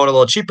ended up going a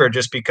little cheaper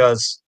just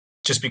because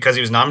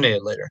he was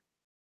nominated later.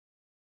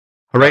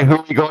 All right, who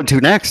are we going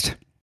to next?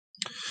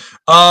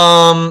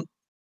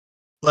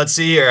 Let's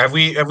see here. Have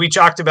we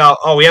talked about?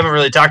 Oh, we haven't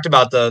really talked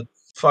about the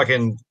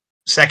fucking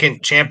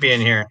second champion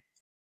here.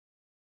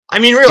 I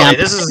mean, really,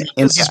 this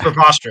is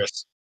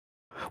preposterous.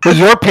 Well,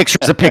 your picture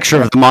is a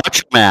picture of the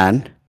Macho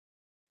Man.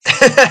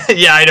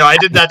 Yeah, I know. I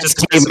did that just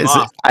to piss him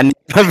off. I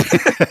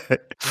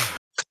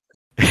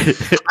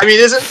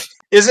mean,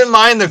 isn't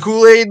mine the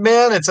Kool-Aid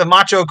Man? It's a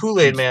macho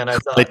Kool-Aid Man, I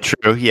thought.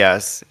 True,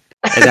 yes.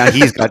 And now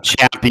he's got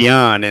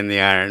Champion in the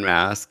Iron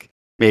Mask.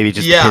 Maybe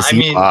just piss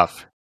you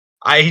off.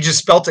 He just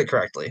spelt it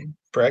correctly,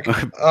 prick. In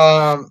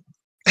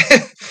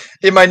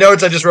my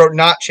notes, I just wrote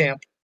not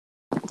champ.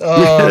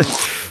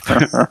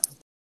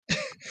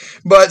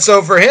 But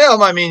so for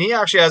him, I mean, he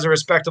actually has a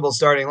respectable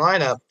starting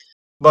lineup,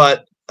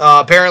 but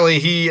apparently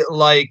he,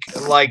 like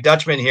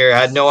Dutchman here,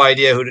 had no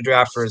idea who to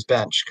draft for his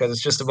bench because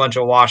it's just a bunch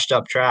of washed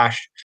up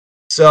trash.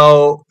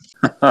 So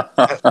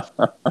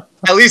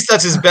at least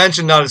that's his bench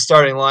and not his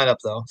starting lineup,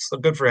 though. So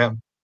good for him.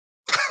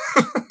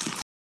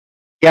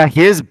 Yeah,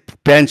 his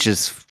bench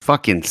is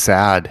fucking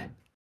sad.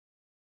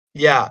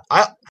 Yeah,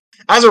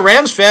 as a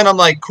Rams fan, I'm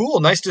like,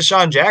 cool, nice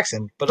Deshaun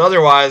Jackson, but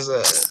otherwise,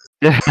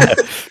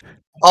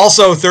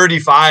 also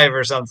 35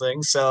 or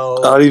something.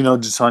 So I didn't even know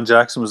Deshaun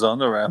Jackson was on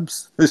the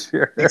Rams this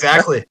year.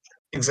 Exactly.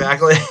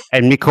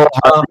 And Mecole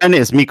Hardman,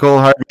 is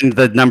Mecole Hardman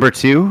the number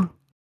 2?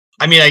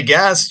 I mean, I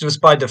guess just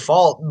by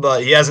default,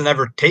 but he hasn't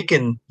ever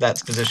taken that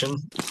position.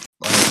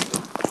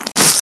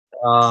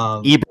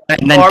 And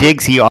then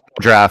Diggs he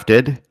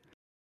auto-drafted.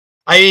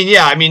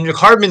 I mean,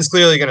 Hardman's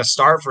clearly going to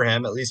start for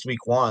him at least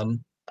week 1.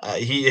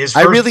 His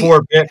first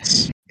 4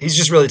 picks, he's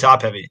just really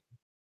top heavy.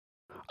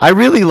 I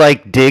really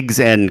like Diggs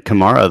and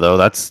Kamara though.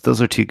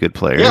 Those are 2 good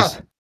players. Yeah,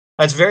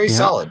 that's very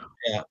solid.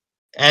 Yeah,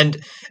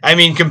 and I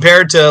mean,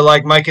 compared to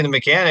like Mike and the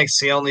Mechanics,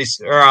 compared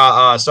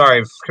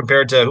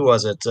to who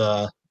was it?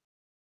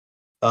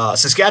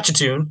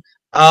 Saskatchewan.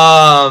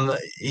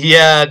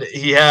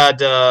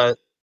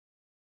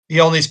 He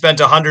only spent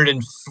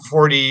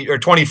 $140 or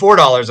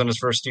 $24 on his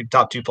first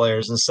top 2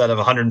 players instead of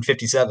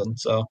 $157.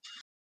 So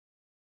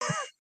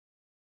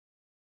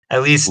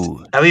at least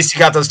you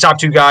got those top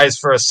 2 guys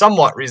for a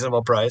somewhat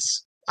reasonable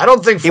price. I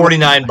don't think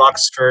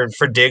 $49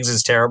 for Diggs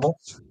is terrible.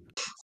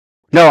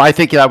 No, I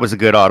think that was a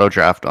good auto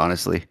draft,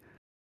 honestly.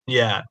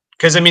 Yeah,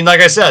 because I mean, like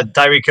I said,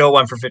 Tyreek Hill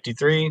went for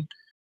 53,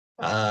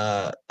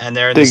 and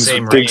they're in the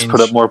same range. Diggs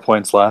put up more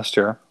points last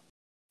year.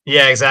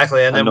 Yeah,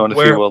 exactly. And then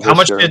how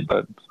much did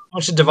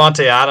much did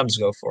Devontae Adams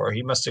go for?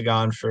 He must have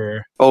gone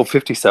for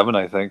 57,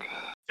 I think.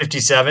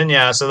 57.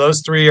 Yeah, so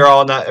those three are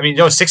all not. I mean,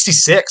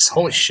 66.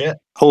 Holy shit!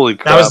 Holy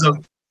crap!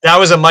 That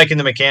was a Mike and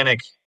the Mechanic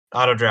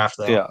auto draft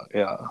though.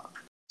 Yeah.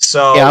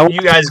 So Yeah,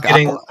 you guys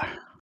getting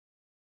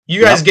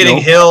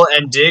Hill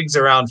and Diggs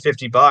around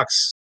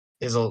 $50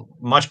 is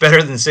much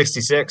better than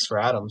 66 for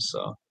Adams.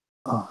 So.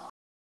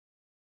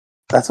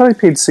 That's how I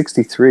paid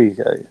 63.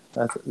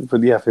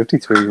 But yeah,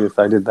 53. If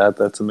I did that,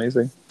 that's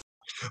amazing.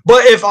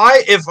 But if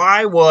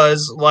I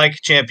was like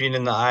Champion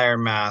in the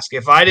Iron Mask,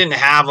 if I didn't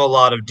have a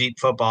lot of deep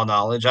football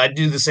knowledge, I'd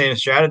do the same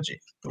strategy,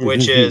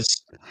 which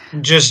is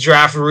just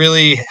draft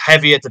really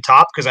heavy at the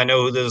top because I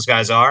know who those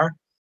guys are,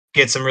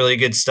 get some really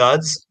good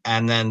studs,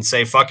 and then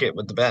say fuck it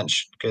with the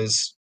bench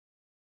because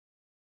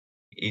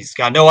he's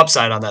got no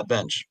upside on that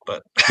bench.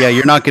 But yeah,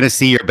 you're not going to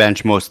see your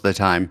bench most of the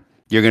time.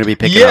 You're going to be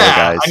picking other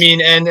guys. I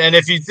mean, and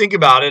if you think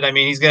about it, I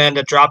mean, he's going to end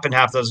up dropping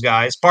half those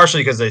guys, partially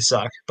because they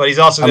suck, but he's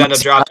also going to end up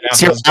dropping half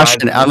those guys.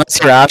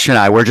 Unless you're Ash and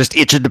I, we're just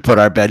itching to put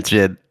our bench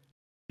in.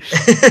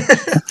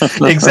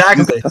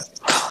 Exactly.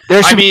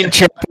 There should be a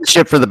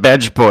championship for the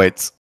bench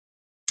points.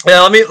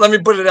 Yeah, let me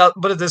put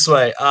it this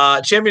way.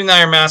 Champion in the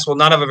Iron Mask will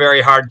not have a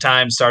very hard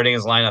time starting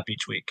his lineup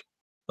each week,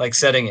 like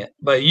setting it.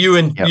 But you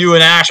and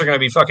Ash are going to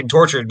be fucking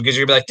tortured because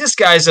you're going to be like, this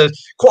guy's a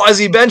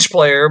quasi bench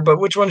player, but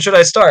which one should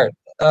I start?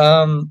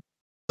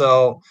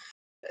 So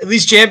at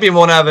least Champion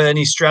won't have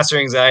any stress or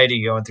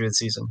anxiety going through the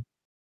season.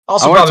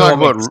 Also, I want to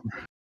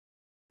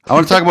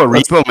talk about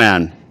Repo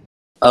Man.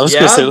 I was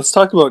going to say, let's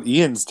talk about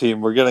Ian's team.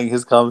 We're getting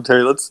his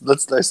commentary. Let's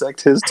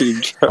dissect his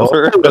team,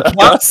 Trevor.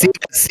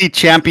 See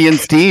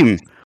Champion's team.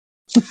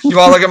 You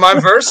want to look at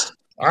mine first?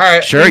 All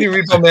right. Sure.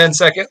 Repo Man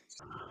second.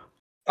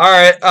 All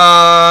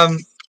right.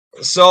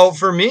 So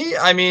for me,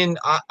 I mean,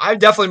 I've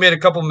definitely made a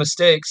couple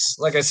mistakes.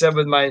 Like I said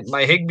with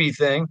my Higbee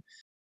thing.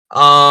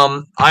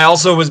 I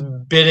also was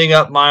bidding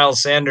up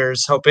Miles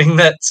Sanders, hoping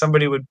that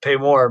somebody would pay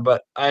more,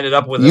 but I ended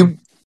up with him.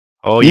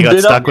 Oh, you got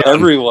bid stuck up with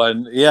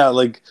everyone. Yeah,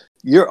 like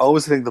you're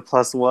always hitting the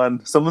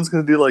 +1. Someone's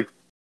gonna do like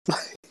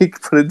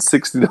put in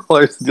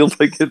 $60 and you'll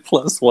like hit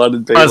 +1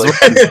 and pay like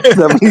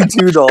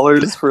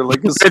 $72 for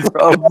like a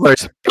scrub.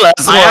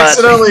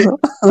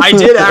 I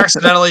did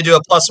accidentally do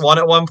a +1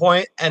 at one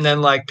point, and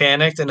then like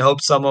panicked and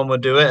hoped someone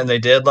would do it, and they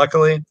did,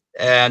 luckily.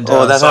 And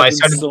that so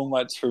happened so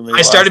much for me.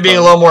 I started being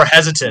a little more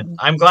hesitant.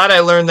 I'm glad I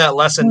learned that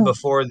lesson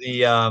before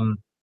the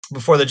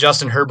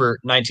Justin Herbert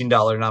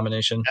 $19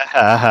 nomination.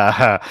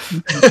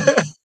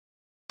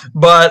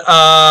 But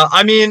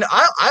I mean,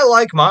 I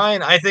like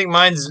mine. I think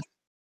mine's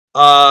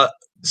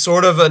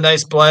sort of a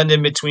nice blend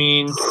in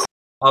between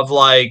of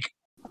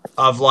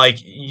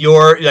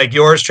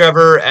yours,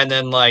 Trevor, and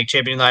then like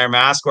Champion the Iron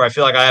Mask, where I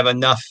feel like I have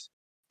enough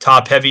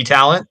top heavy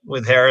talent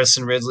with Harris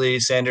and Ridley,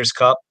 Sanders,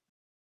 Cup,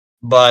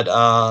 but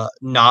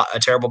not a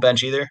terrible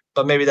bench either.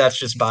 But maybe that's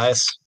just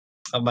bias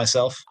of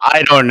myself.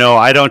 I don't know.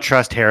 I don't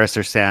trust Harris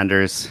or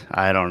Sanders.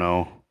 I don't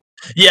know.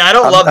 Yeah, I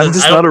don't love I'm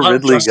just not a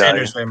Ridley guy.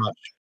 Sanders very much.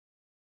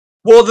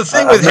 Well, the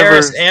thing with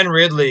Harris and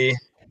Ridley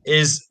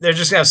is they're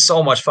just gonna have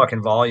so much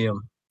fucking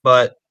volume.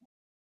 But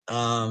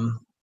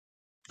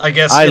I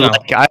guess I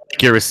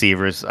like your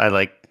receivers. I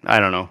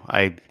don't know.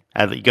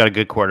 You got a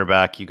good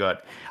quarterback.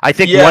 I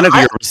think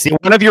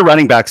one of your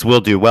running backs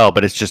will do well,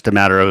 but it's just a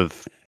matter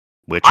of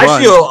which one.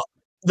 I feel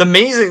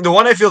the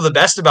one I feel the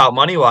best about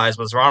money wise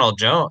was Ronald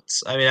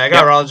Jones. I mean, I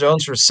got Ronald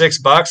Jones for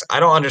 $6. I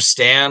don't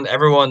understand.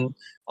 Everyone,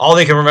 all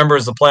they can remember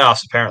is the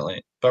playoffs,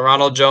 apparently. But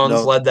Ronald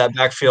Jones led that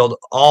backfield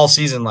all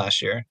season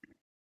last year.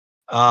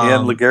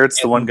 And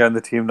LeGarrett's the one guy on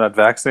the team not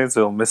vaccinated,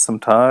 so he'll miss some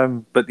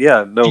time. But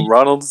yeah, no,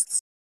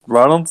 Ronald's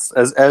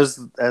as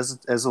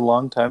a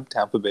longtime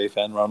Tampa Bay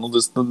fan, Ronald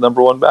is the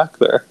number one back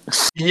there.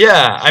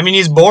 Yeah, I mean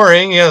he's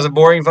boring. He has a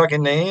boring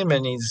fucking name,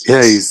 and he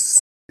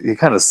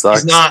kind of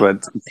sucks.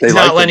 He's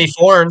not Lenny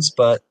Fornes,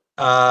 but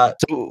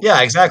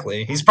yeah,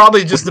 exactly. He's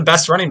probably just the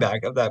best running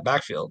back of that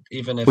backfield.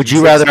 Even if would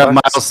you rather have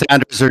Miles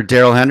Sanders or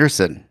Darrell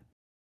Henderson?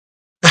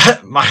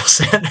 Miles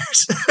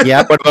Sanders.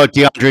 Yeah. What about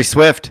DeAndre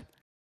Swift?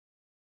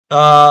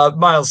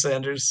 Miles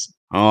Sanders.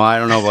 Oh, I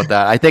don't know about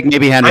that. I think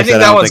maybe Henderson. I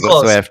think that one's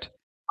close. Swift.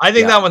 I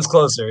think that one's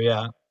closer.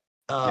 Yeah.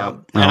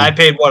 And I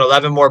paid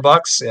 $11 more?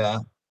 Yeah.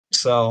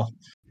 So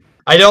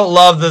I don't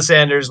love the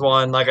Sanders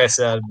one, like I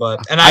said, but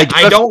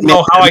I don't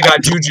know how I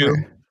got Juju.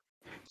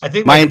 I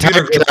think my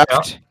entire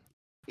draft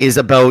is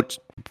about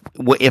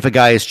if a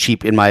guy is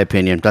cheap, in my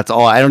opinion. That's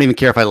all. I don't even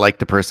care if I like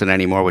the person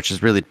anymore, which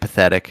is really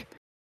pathetic.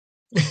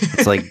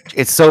 It's like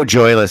it's so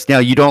joyless. Now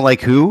you don't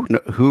like who?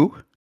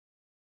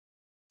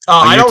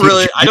 I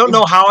don't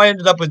know how I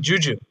ended up with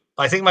Juju.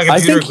 I think my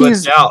computer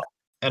glitched out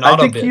and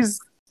auto bid.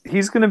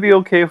 He's going to be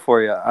okay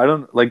for you. I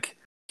don't like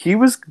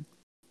he's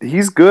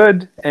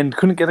good and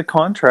couldn't get a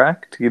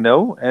contract,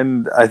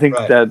 and I think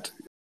that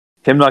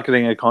him not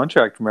getting a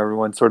contract from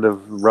everyone sort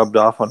of rubbed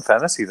off on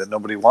fantasy that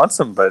nobody wants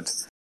him, but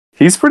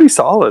he's pretty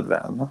solid,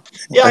 man.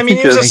 Yeah, I mean,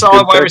 he was a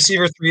solid wide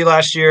receiver 3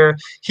 last year.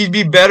 He'd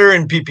be better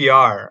in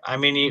PPR. I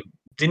mean,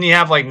 didn't he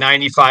have like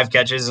 95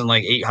 catches and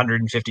like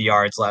 850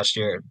 yards last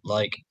year?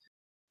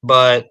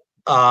 But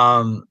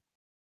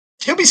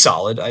he'll be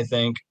solid, I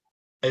think.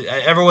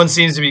 Everyone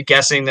seems to be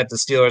guessing that the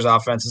Steelers'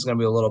 offense is going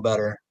to be a little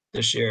better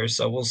this year,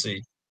 so we'll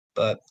see.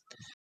 But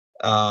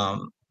I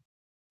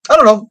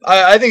don't know.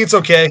 I think it's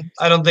okay.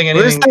 I don't think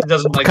anything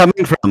doesn't like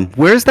coming from.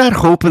 Where's that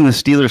hope in the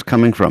Steelers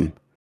coming from?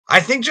 I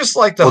think just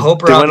like the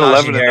hope around they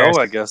went Najee Harris.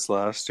 11-0, I guess,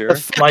 last year. The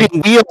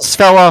fucking wheels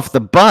fell off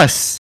the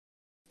bus.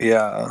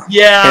 Yeah.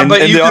 Yeah,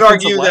 but you could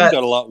argue that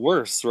got a lot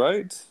worse,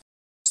 right?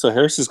 So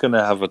Harris is going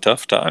to have a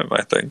tough time,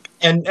 I think.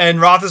 And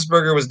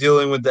Roethlisberger was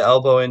dealing with the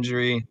elbow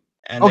injury.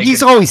 And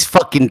he's always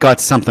fucking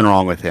got something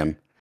wrong with him.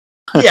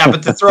 Yeah,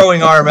 but the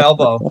throwing arm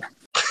elbow.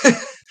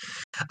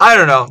 I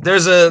don't know.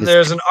 There's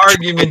an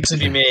argument to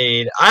be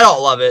made. I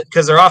don't love it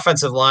because their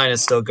offensive line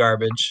is still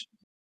garbage.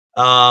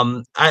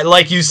 I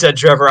like you said,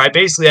 Trevor. I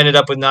basically ended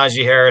up with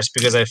Najee Harris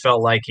because I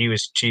felt like he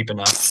was cheap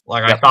enough.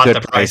 Like I thought the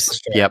price was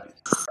fair.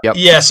 Yep.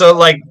 Yeah. So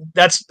like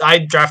I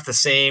draft the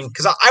same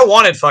because I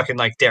wanted fucking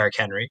like Derrick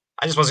Henry.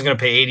 I just wasn't gonna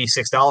pay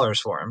 $86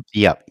 for him.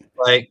 Yep.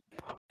 Like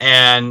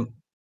and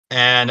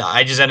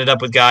I just ended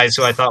up with guys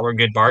who I thought were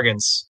good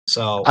bargains.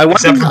 So I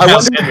wonder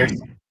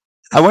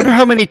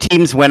how many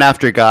teams went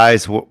after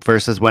guys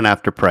versus went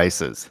after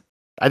prices.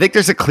 I think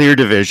there's a clear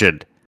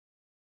division.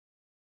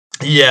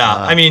 Yeah,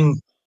 I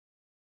mean,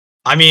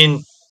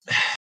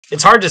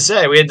 it's hard to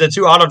say. We had the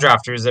two auto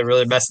drafters that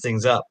really messed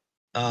things up.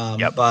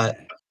 But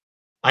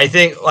I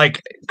think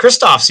like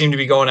Kristoff seemed to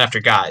be going after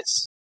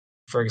guys.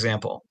 For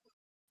example,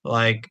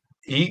 like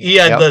he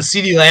had the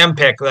CeeDee Lamb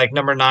pick, like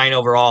number 9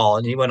 overall,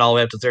 and he went all the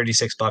way up to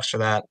 $36 for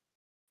that.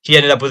 He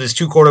ended up with his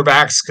 2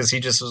 quarterbacks because he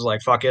just was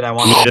like, "Fuck it, I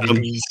want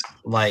MVPs."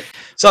 Like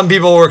some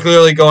people were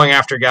clearly going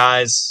after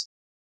guys.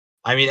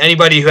 I mean,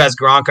 anybody who has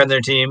Gronk on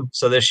their team,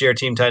 so this year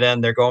team tight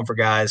end, they're going for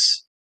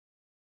guys.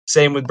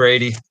 Same with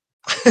Brady.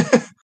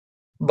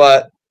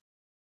 But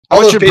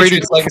how much Brady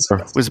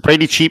was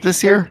Brady cheap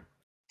this year?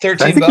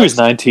 $13. I think he was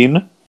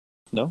 19.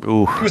 No,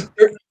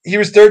 he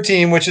was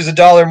 13, which is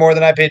 $1 more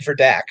than I paid for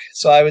Dak.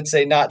 So I would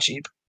say not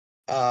cheap.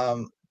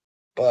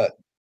 But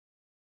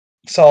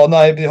solid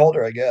eye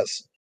beholder, I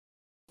guess.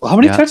 Well, how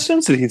many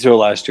touchdowns did he throw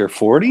last year?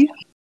 40?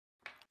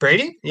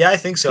 Brady? Yeah, I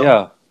think so.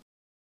 Yeah.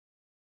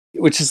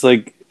 Which is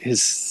like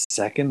his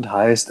second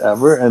highest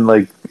ever, and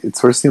like it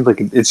sort of seems like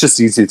it's just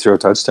easy to throw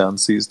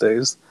touchdowns these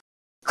days.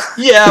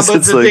 Yeah,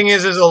 but the thing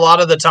is a lot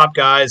of the top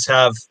guys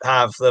have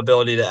the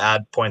ability to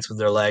add points with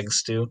their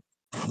legs too,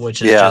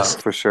 which is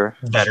just for sure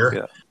better.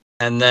 Yeah.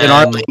 And then in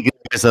our league,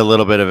 there's a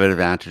little bit of an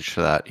advantage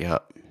to that. Yeah.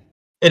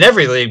 In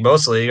every league,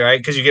 mostly, right?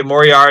 Because you get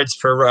more yards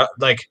per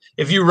like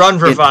if you run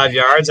for 5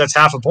 yards, that's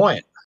half a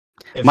point.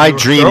 My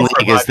dream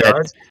league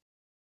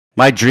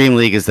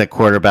is that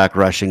quarterback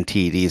rushing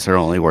TDs are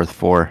only worth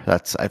 4.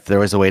 That's if there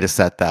was a way to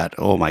set that.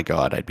 Oh my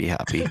god, I'd be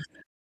happy.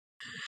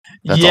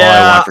 That's all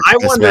I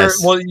want for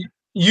Christmas. Well,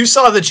 you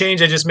saw the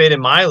change I just made in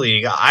my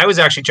league. I was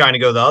actually trying to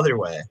go the other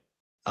way.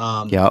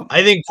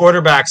 I think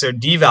quarterbacks are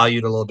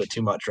devalued a little bit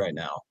too much right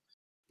now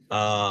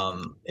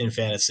in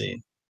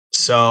fantasy.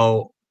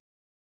 So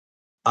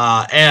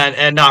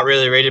and not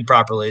really rated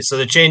properly. So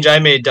the change I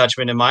made,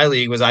 Dutchman, in my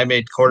league was I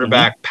made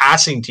quarterback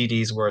passing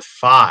TDs worth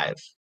 5.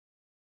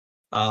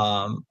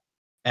 And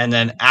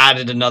then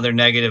added another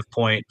negative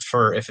point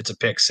for if it's a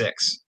pick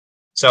 6.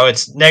 So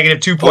it's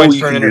negative 2 points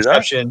for an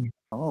interception.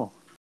 Oh.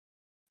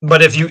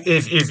 But if you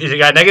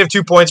got negative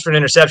 2 points for an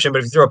interception, but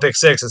if you throw a pick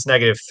 6, it's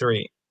negative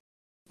 3.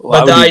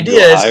 Well, but the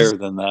idea is higher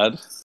than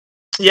that.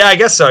 Yeah, I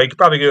guess so. You could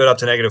probably go it up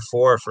to negative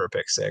 4 for a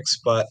pick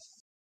 6, but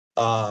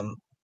I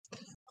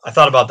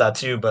thought about that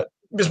too. But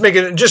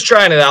just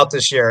trying it out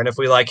this year, and if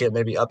we like it,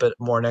 maybe up it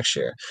more next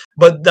year.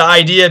 But the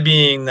idea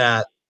being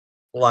that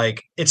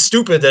like it's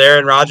stupid that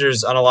Aaron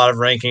Rodgers on a lot of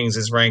rankings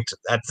is ranked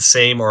at the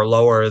same or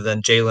lower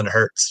than Jalen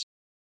Hurts.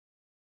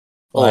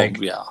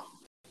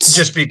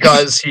 Just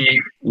because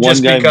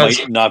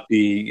might not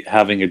be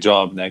having a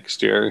job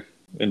next year,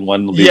 and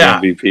one will be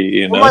MVP.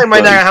 You know,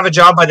 might not have a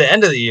job by the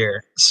end of the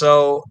year.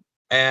 So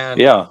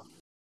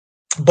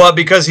but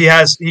because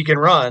he can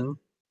run,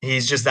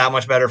 he's just that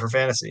much better for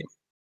fantasy.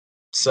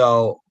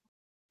 So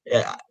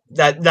yeah,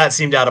 that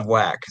seemed out of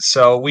whack.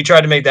 So we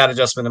tried to make that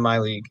adjustment in my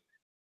league.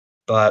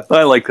 But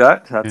I like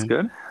that. That's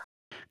good.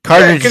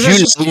 Carter, did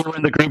you were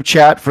in the group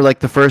chat for like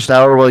the first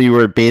hour while you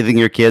were bathing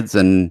your kids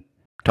and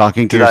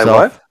talking to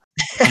yourself?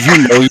 Did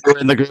you know you were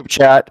in the group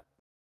chat?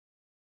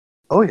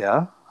 Oh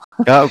yeah.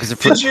 Yeah, because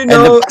did you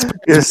know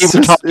we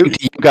were talking to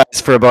you guys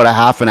for about a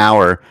half an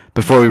hour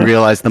before we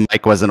realized the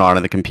mic wasn't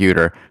on the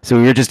computer. So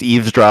we were just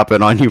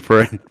eavesdropping on you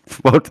for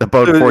about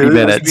 40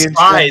 minutes.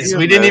 Spies.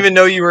 We didn't even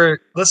know you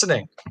were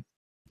listening.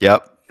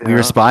 Yep. We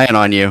were spying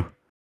on you.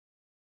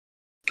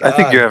 I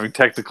think you're having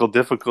technical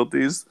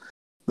difficulties.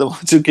 The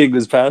Macho King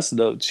was passing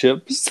out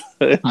chips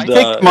and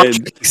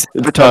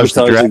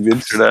sabotaging the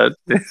internet.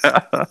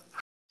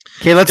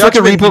 Okay, let's look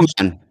at Repo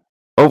Man.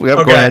 Oh,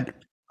 yep, go ahead.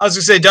 I was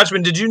going to say,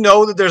 Dutchman, did you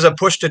know that there's a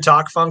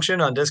push-to-talk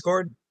function on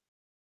Discord?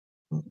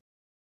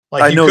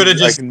 Like I know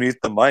I can mute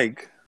the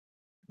mic.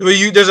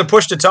 Well, there's a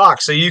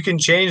push-to-talk, so you can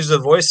change the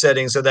voice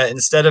settings so that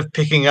instead of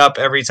picking up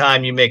every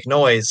time you make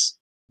noise,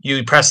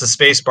 you press the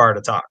space bar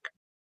to talk.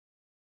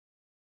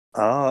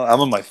 Oh,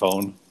 I'm on my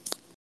phone.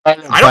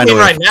 I don't mean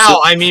right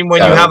now. I mean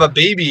when you have a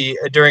baby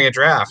during a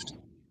draft.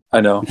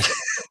 I know.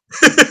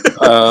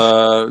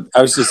 I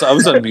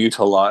was on mute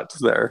a lot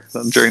there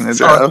during the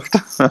draft.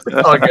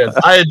 Oh, good.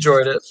 I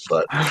enjoyed it,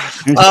 but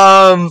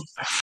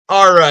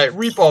all right,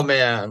 Repo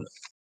Man.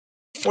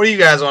 What do you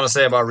guys want to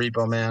say about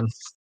Repo Man?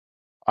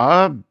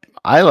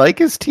 I like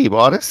his team,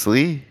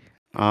 honestly.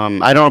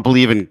 I don't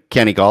believe in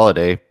Kenny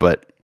Golladay,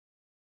 but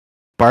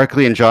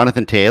Barkley and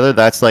Jonathan Taylor,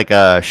 that's like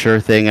a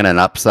sure thing and an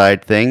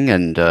upside thing.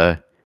 And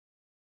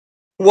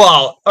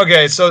well,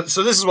 okay, so this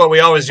is what we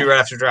always do right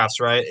after drafts,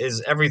 right?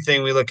 Is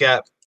everything we look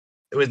at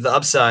with the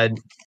upside,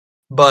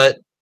 but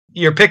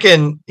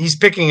he's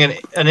picking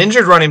an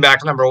injured running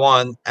back, number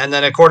one, and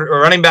then a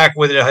running back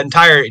with an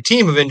entire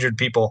team of injured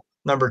people,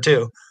 number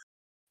two.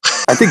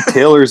 I think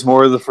Taylor's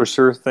more of the for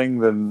sure thing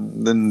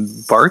than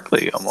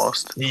Barkley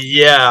almost.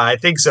 Yeah, I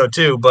think so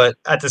too. But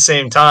at the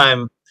same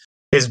time,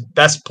 his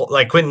best,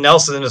 like Quentin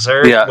Nelson is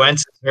hurt. Yeah.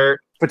 Wentz is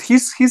hurt. But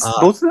he's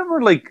both of them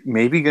are like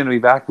maybe going to be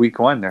back week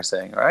 1. They're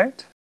saying,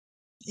 right?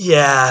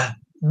 Yeah,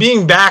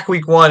 being back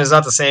week 1 is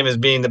not the same as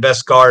being the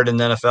best guard in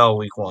the NFL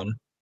week 1.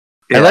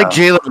 Yeah. I like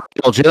Jalen.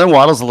 Jalen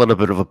Waddle's a little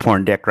bit of a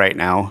porn dick right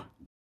now.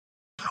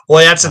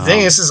 Well, that's the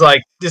thing. This is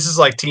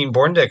like Team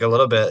Born Dick a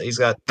little bit. He's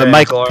got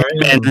Michael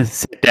Pittman.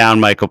 Sit down,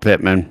 Michael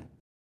Pittman.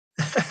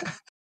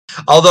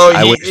 Although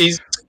he's,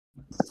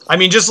 I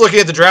mean, just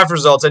looking at the draft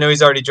results, I know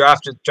he's already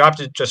drafted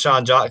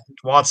Deshaun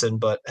Watson,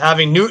 but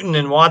having Newton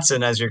and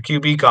Watson as your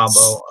QB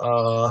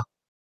combo,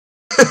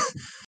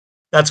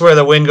 that's where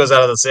the wind goes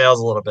out of the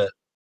sails a little bit.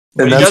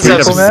 But and that's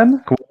Repo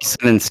Man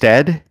Wilson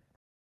instead.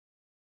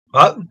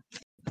 What?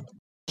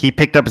 He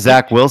picked up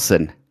Zach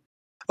Wilson.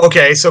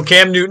 Okay, so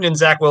Cam Newton and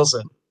Zach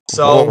Wilson.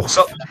 So those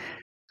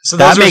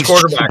that are makes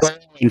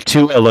quarterbacks.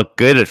 Tua look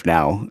good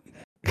now.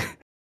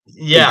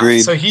 Yeah,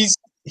 agreed. So he's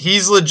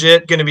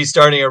legit going to be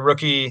starting a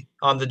rookie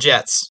on the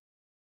Jets,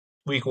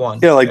 week 1.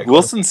 Yeah, like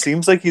Wilson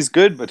seems like he's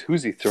good, but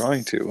who's he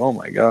throwing to? Oh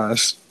my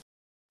gosh.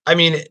 I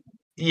mean,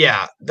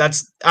 yeah,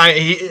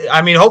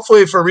 I mean,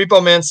 hopefully for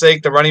Repo Man's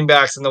sake, the running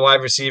backs and the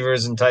wide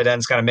receivers and tight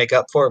ends kind of make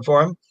up for it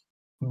for him.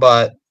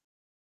 But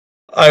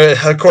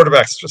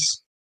quarterbacks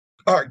just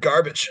are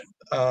garbage.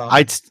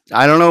 I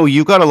don't know.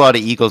 You got a lot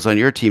of Eagles on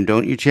your team,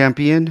 don't you,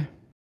 champion?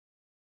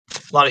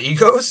 A lot of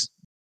egos?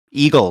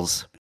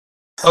 Eagles.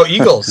 Oh,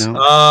 Eagles. No?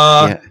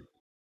 Yeah.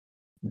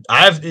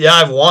 I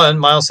have one,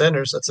 Miles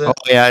Sanders. That's it. Oh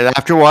yeah,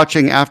 after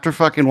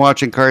fucking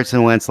watching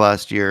Carson Wentz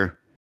last year,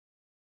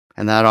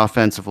 and that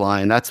offensive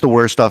line, that's the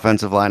worst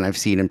offensive line I've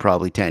seen in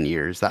probably 10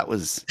 years. That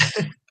was.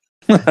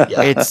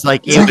 It's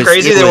like Isn't it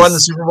crazy they won the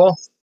Super Bowl?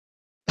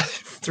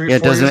 3 or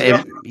 4 years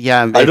ago?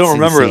 I don't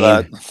remember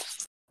that.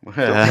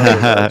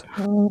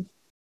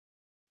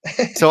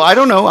 So I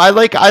don't know. I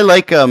like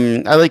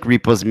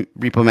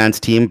Repo Man's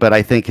team, but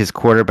I think his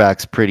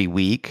quarterback's pretty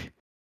weak.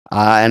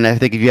 And I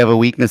think if you have a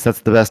weakness,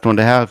 that's the best one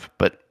to have.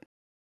 But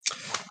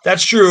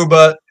that's true.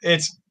 But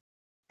it's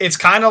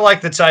kind of like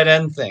the tight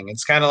end thing.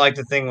 It's kind of like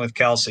the thing with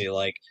Kelsey.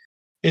 Like,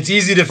 it's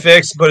easy to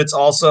fix, but it's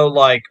also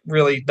like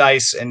really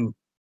nice and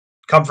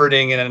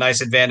comforting and a nice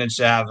advantage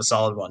to have a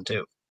solid one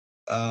too.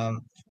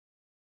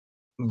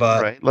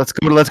 But right, let's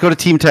go to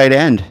team tight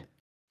end.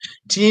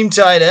 Team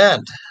tight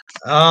end.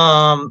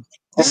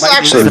 This is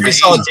actually a pretty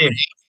solid team.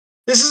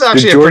 This is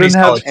actually did Jordan a pretty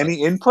solid have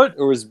any input,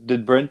 or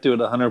did Brent do it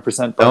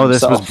 100% by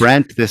himself?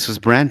 This was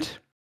Brent.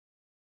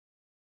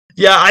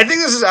 Yeah, I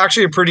think this is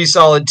actually a pretty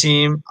solid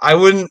team. I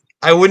wouldn't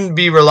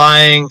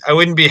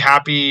be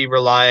happy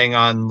relying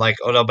on like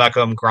Odell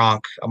Beckham, Gronk,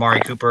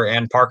 Amari Cooper,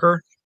 and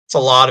Parker. It's a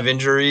lot of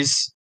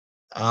injuries.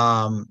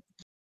 But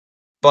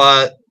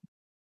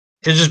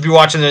he'll just be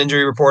watching the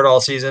injury report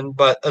all season.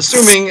 But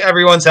assuming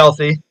everyone's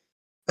healthy,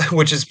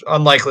 which is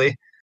unlikely.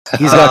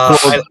 He's got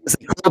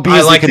Cole Beasley.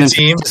 I like the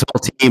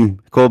team.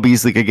 Cole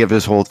Beasley could give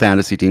his whole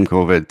fantasy team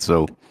COVID.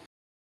 So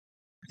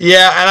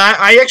yeah, and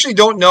I actually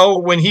don't know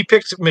when he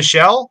picked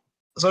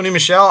Sony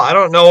Michel. I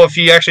don't know if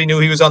he actually knew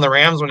he was on the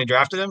Rams when he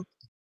drafted him.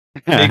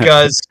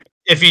 Because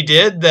if he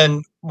did,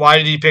 then why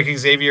did he pick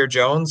Xavier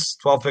Jones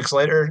 12 picks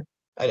later?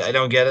 I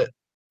don't get it.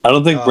 I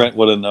don't think Brent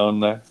would have known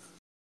there.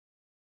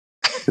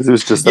 Because it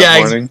was just that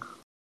morning.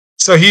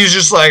 So he's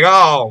just like,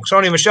 oh,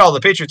 Sony Michel,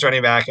 the Patriots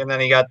running back, and then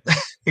he got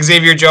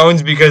Xavier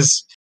Jones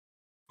because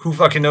who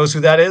fucking knows who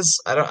that is?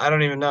 I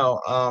don't even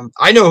know.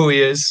 I know who he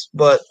is,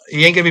 but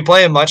he ain't gonna be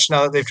playing much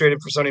now that they've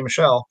traded for Sony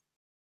Michel.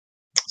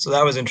 So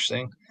that was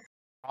interesting.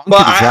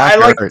 But I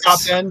like the top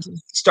end.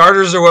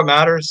 Starters are what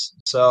matters.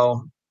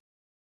 So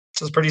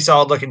it's a pretty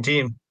solid looking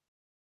team.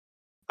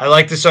 I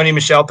like the Sony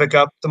Michel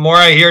pickup. The more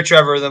I hear,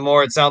 Trevor, the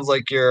more it sounds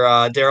like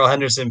your Darrell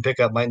Henderson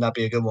pickup might not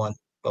be a good one.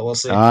 But we'll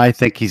see. I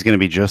think he's going to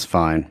be just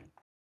fine.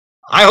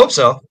 I hope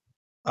so.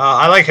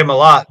 I like him a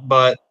lot,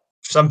 but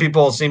some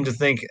people seem to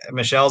think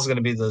Michel's going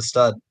to be the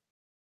stud.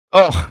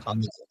 Oh,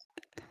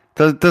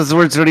 those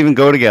words don't even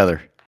go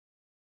together.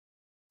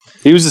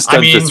 He was a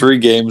stud for 3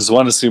 games,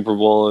 won a Super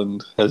Bowl,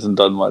 and hasn't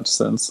done much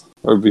since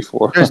or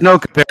before. There's no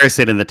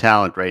comparison in the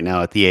talent right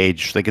now at the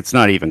age. Like, it's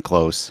not even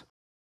close.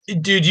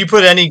 Dude, you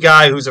put any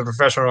guy who's a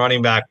professional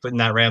running back in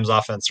that Rams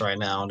offense right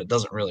now, and it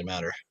doesn't really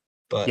matter.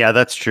 But yeah,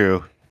 that's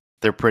true.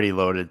 They're pretty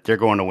loaded. They're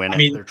going to win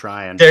it. They're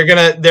trying.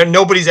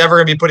 Nobody's ever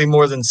gonna be putting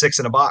more than 6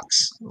 in a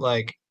box.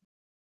 Like,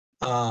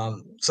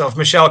 so if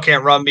Michel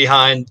can't run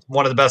behind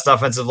one of the best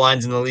offensive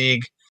lines in the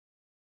league,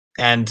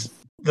 and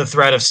the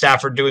threat of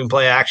Stafford doing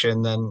play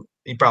action, then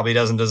he probably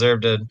doesn't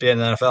deserve to be in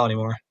the NFL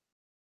anymore.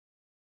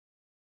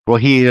 Well,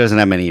 he doesn't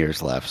have many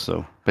years left.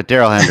 So, but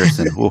Darrell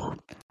Henderson,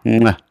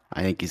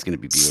 I think he's going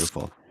to be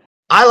beautiful.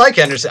 I like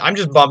Henderson. I'm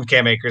just bummed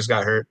Cam Akers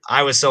got hurt.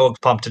 I was so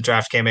pumped to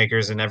draft Cam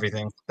Akers and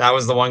everything. That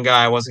was the one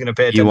guy I wasn't going to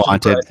pay attention You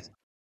wanted. to.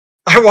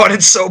 I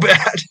wanted so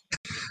bad.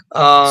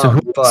 So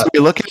we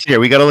look at here?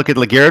 We got to look at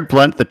LeGarrette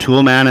Blount, the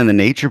Tool Man, and the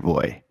Nature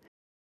Boy.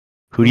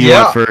 Who do you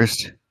want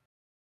first?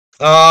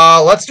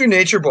 Let's do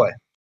Nature Boy.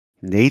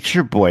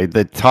 Nature Boy,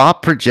 the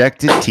top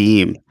projected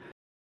team.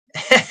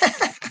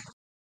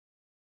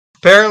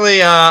 Apparently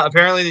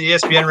the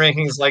ESPN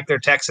rankings like their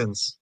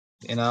Texans.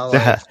 You know,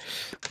 like,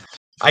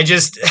 I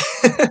just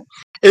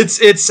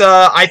it's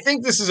I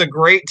think this is a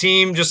great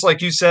team, just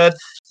like you said.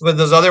 With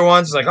those other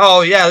ones, it's like,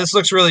 oh yeah, this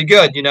looks really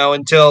good, you know,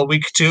 until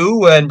week 2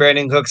 when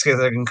Brandon Cooks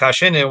gets a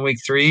concussion, and week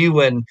 3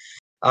 when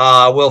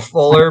Will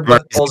Fuller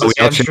pulls his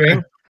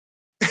hamstring.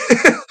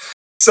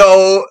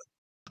 So,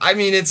 I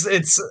mean,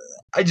 there's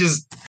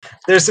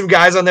some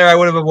guys on there I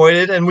would have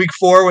avoided, and week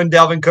 4 when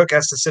Dalvin Cook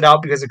has to sit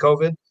out because of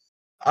COVID.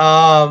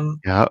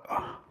 Yeah.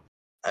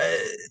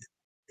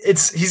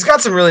 He's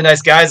got some really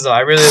nice guys though. I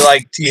really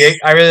like T.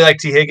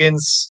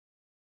 Higgins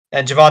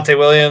and Javonte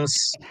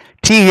Williams.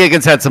 T.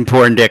 Higgins had some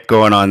porn dick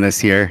going on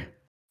this year.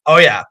 Oh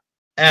yeah,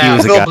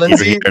 Phil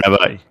Lindsay.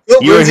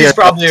 Phil Lindsay's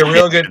probably a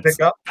real good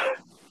pickup.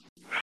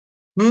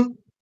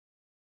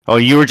 Oh,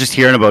 you were just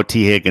hearing about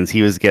T. Higgins.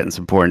 He was getting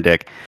some porn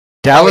dick.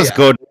 Dallas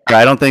Goddard,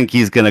 I don't think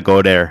he's gonna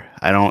go there.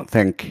 I don't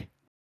think.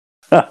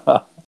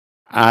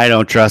 I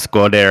don't trust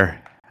Goddard.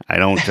 I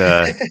don't.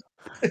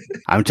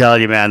 I'm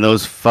telling you, man,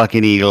 those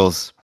fucking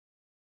Eagles.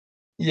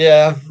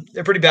 Yeah,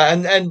 they're pretty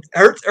bad. And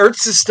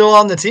Ertz is still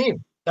on the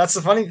team. That's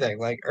the funny thing.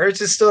 Like,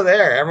 Ertz is still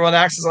there. Everyone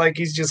acts like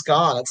he's just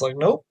gone. It's like,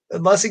 nope.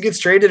 Unless he gets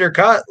traded or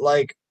cut,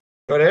 like,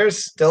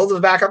 Goddard's still the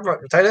backup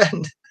tight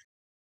end.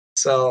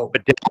 So,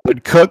 but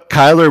Dalvin Cook,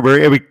 Kyler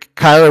Murray. I mean,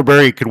 Kyler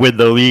Murray could win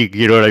the league.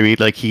 You know what I mean?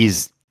 Like,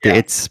 it's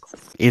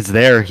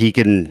there. He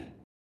can.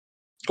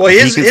 Well,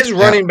 his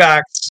running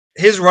backs.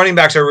 His running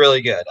backs are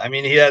really good. I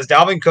mean, he has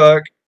Dalvin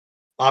Cook,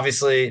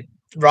 obviously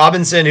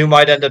Robinson, who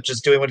might end up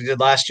just doing what he did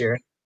last year.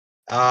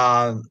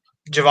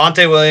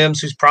 Javonte Williams,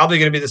 who's probably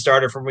going to be the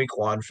starter from week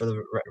 1 for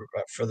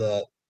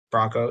the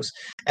Broncos,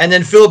 and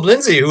then Philip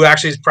Lindsay, who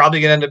actually is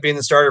probably going to end up being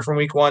the starter from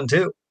week 1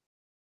 too.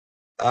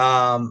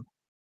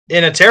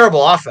 In a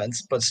terrible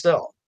offense, but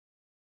still.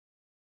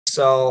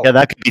 So yeah,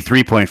 that could be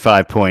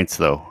 3.5 points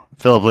though.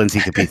 Philip Lindsay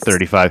could be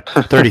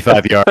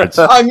 35 yards.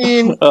 I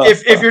mean,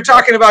 if you're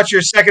talking about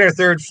your second or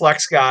third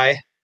flex guy,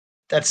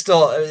 that's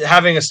still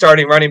having a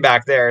starting running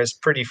back there is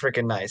pretty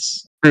freaking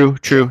nice.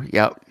 True.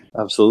 Yep.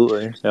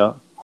 Absolutely. Yeah.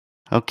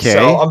 Okay.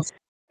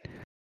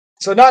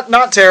 So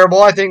not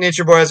terrible. I think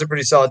Nature Boy has a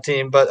pretty solid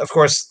team, but of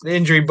course the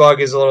injury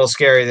bug is a little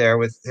scary there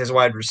with his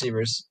wide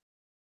receivers.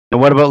 And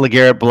what about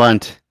LeGarrette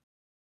Blount?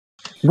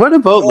 What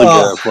about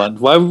LeGarrette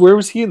Blount? Where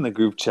was he in the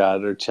group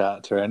chat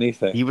or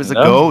anything? He was a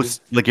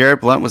ghost. LeGarrette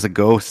Blount was a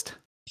ghost.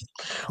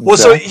 Well,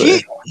 exactly.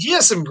 So he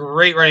has some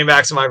great running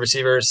backs and wide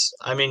receivers.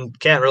 I mean,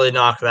 can't really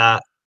knock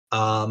that.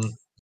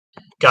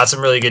 Got some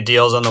really good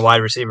deals on the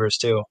wide receivers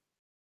too.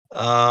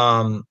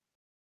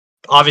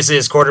 Obviously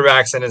his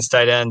quarterbacks and his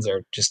tight ends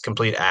are just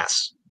complete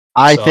ass.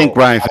 I think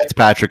Ryan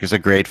Fitzpatrick is a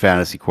great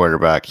fantasy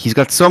quarterback. He's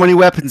got so many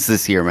weapons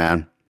this year,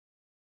 man.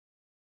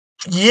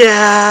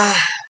 Yeah.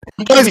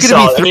 He's going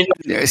to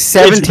be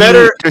 17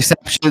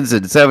 interceptions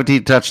and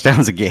 17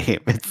 touchdowns a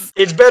game.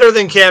 It's better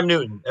than Cam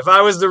Newton. If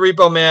I was the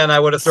repo man, I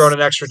would have thrown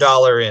an extra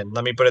 $1 in.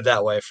 Let me put it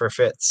that way for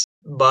Fitz.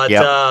 But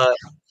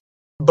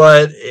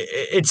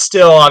it's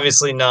still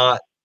obviously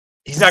not.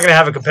 He's not going to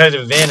have a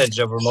competitive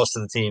advantage over most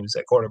of the teams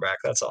at quarterback.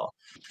 That's all.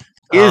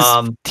 His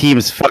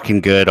team's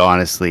fucking good,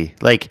 honestly.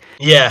 Like,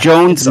 yeah,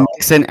 Jones,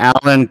 Mixon,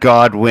 Allen,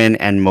 Godwin,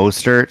 and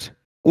Mostert.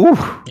 Ooh.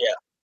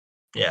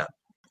 Yeah.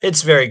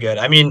 It's very good.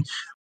 I mean,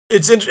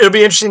 it'll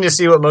be interesting to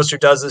see what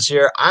Mostert does this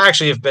year. I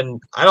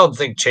don't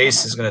think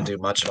Chase is going to do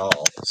much at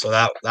all. So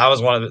that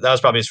was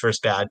probably his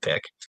first bad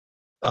pick.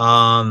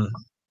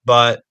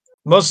 But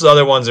most of the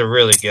other ones are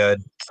really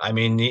good. I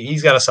mean,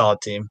 he's got a solid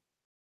team.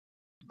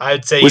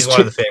 I'd say he's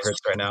one of the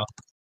favorites right now.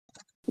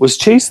 Was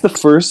Chase the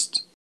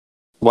first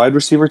wide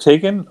receiver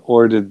taken,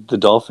 or did the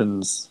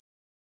Dolphins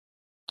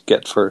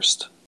get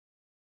first?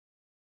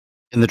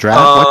 In the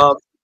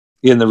draft?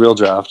 In the real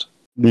draft.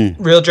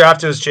 Real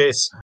draft, it was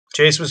Chase.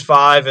 Chase was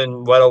 5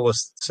 and Weddle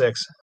was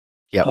 6.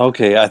 Yeah.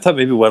 Okay, I thought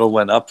maybe Weddle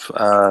went up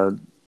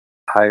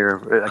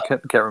higher. I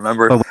can't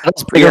remember.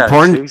 Weddle's pretty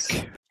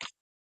important.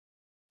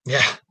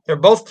 Yeah, they're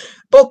both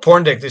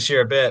porn dick this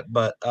year a bit,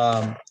 but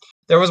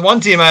there was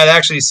one team I had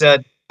actually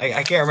said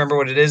I can't remember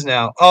what it is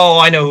now. Oh,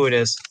 I know who it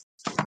is.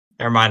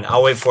 Never mind.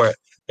 I'll wait for it.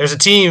 There's a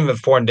team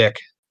of porn dick,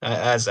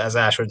 as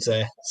Ash would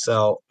say.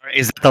 So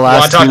is it the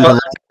last team?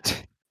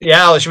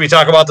 Yeah, should we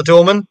talk about the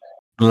Toolman?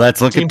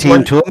 Let's look at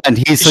Team Toolman. And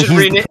he's the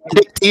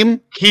Porndick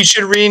team. He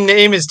should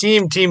rename his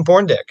team Team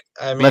Porndick.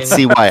 I mean, let's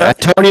see why.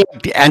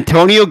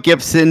 Antonio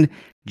Gibson,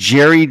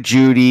 Jerry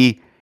Jeudy,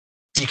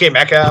 DK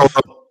Metcalf,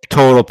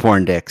 total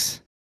Porndicks.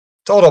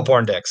 Total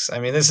Porndicks. I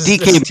mean, this is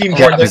Team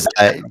Porndick.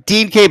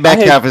 DK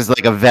Metcalf is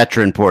like a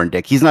veteran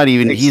Porndick. He's not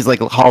even. He's like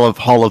a Hall of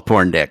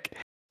Porndick.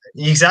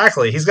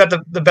 Exactly. He's got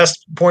the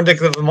best Porndick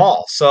of them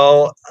all.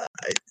 So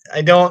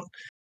I don't.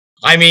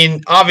 I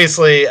mean,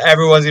 obviously,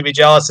 everyone's gonna be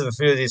jealous of a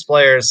few of these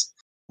players.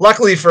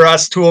 Luckily for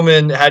us,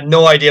 Toolman had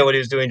no idea what he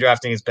was doing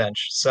drafting his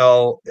bench.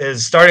 So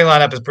his starting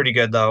lineup is pretty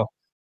good, though.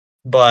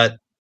 But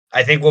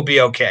I think we'll be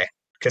okay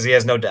because he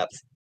has no depth.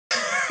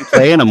 I'm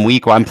playing him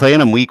week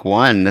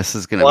 1. This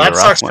is going to be a rough one.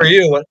 That sucks for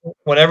you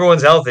when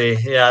everyone's healthy.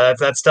 Yeah,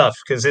 that's tough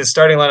because his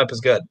starting lineup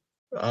is good.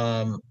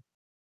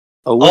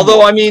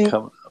 Although, I mean,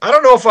 I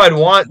don't know if I'd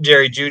want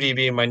Jerry Jeudy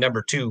being my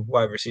number 2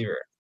 wide receiver.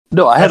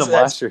 No, I had him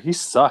last year. He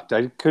sucked.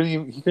 He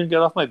couldn't get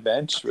off my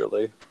bench,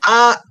 really.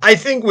 I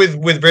think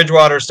with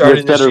Bridgewater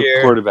starting this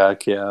year,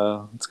 quarterback,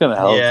 yeah, it's gonna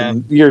help. Yeah.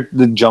 And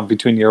the jump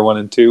between year 1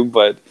 and 2,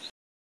 but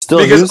still,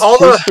 because he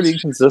was pretty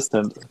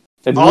inconsistent.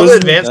 All the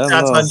advanced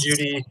stats on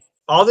Jeudy,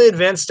 all the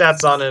advanced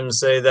stats on him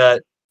say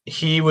that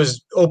he was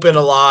open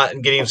a lot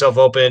and getting himself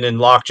open, and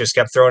Locke just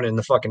kept throwing it in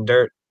the fucking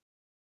dirt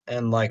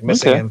and like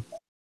missing him.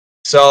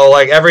 So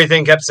like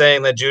everything kept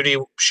saying that Jeudy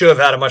should have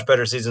had a much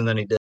better season than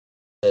he did.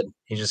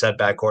 He just had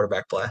bad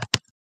quarterback play.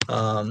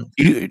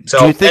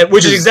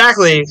 Which is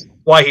exactly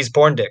why he's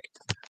Porndick.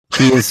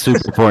 He is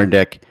super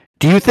Porndick.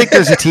 Do you think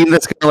there's a team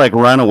that's gonna like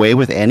run away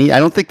with any? I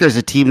don't think there's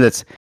a team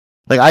that's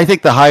like. I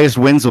think the highest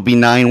wins will be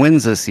 9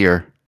 wins this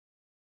year.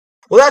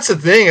 Well, that's the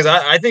thing is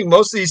I think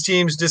most of these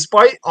teams,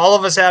 despite all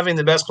of us having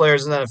the best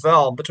players in the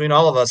NFL, between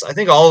all of us, I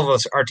think all of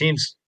us, our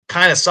teams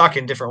kind of suck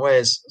in different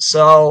ways.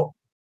 So,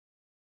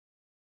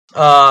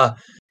 we'll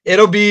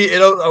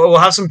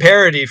have some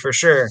parity for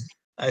sure.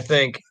 I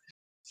think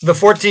the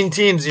 14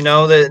 teams,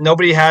 that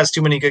nobody has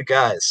too many good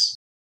guys.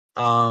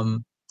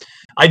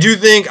 I do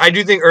think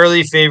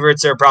early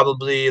favorites are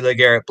probably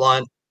LeGarrette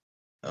Blount,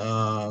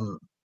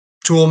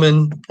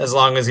 Toolman, as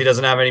long as he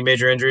doesn't have any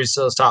major injuries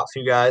to those top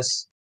few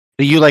guys.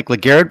 You like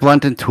LeGarrette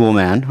Blount and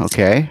Toolman,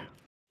 okay?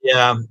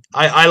 Yeah,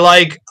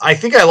 I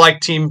think I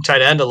like team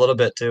tight end a little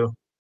bit too.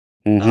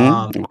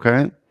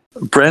 Okay.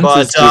 Brent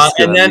is just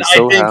gonna be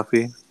so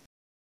happy.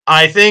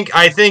 I think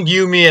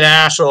you, me, and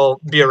Ash will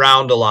be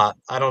around a lot.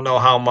 I don't know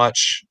how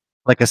much.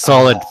 Like a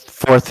solid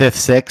 4th, 5th,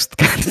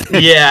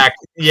 6th.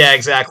 Yeah,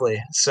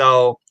 exactly.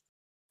 So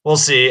we'll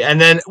see.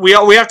 And then we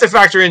have to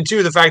factor in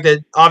too the fact that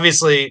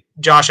obviously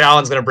Josh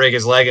Allen's going to break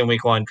his leg in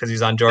week 1 because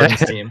he's on Jordan's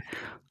team.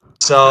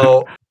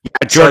 So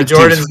Jordan's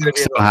going to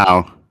be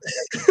somehow.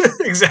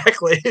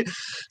 Exactly.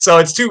 So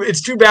it's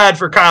too bad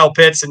for Kyle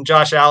Pitts and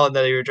Josh Allen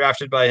that he were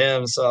drafted by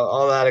him. So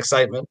all that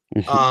excitement.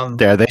 They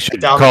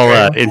should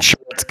call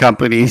insurance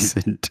companies.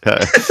 And,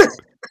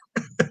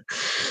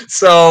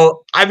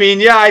 So I mean,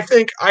 yeah, I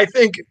think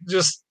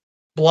just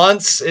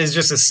Blunt's is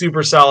just a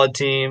super solid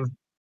team.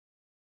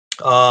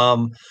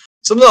 Some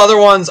of the other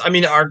ones, I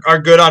mean, are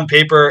good on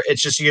paper.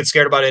 It's just you get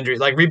scared about injury.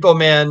 Like Repo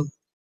Man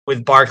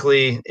with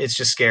Barkley, it's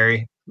just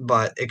scary,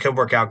 but it could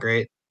work out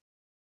great.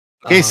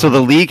 Okay, so the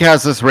league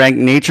has us ranked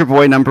Nature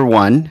Boy number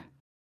 1,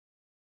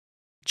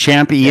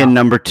 Champ Ian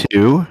number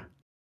 2,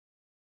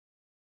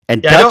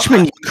 and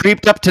Dutchman, you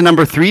creeped up to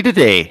number 3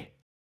 today.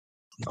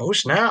 Oh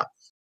snap!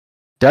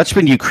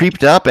 Dutchman, you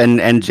creeped up,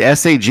 and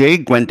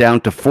SAJ went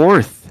down to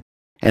 4th,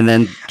 and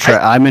then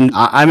I'm in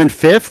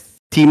 5th.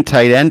 Team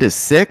tight end is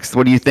 6th.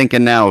 What are you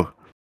thinking now?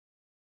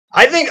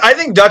 I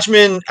think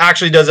Dutchman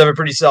actually does have a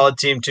pretty solid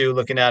team too.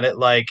 Looking at it,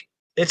 like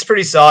it's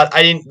pretty solid.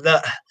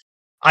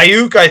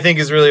 Ayuk, I think,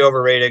 is really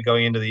overrated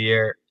going into the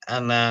year.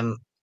 And then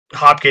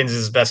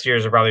Hopkins' best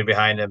years are probably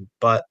behind him.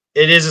 But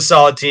it is a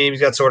solid team. He's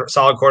got sort of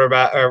solid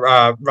quarterback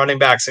or running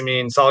backs.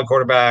 Solid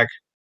quarterback.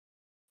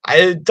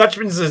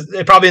 Dutchman's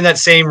probably in that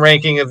same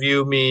ranking of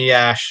you, me,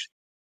 Ash,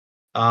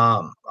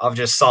 of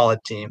just solid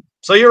team.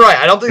 So you're right.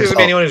 I don't think there's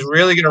going to be anyone who's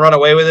really going to run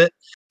away with it.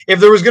 If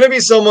there was going to be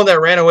someone that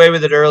ran away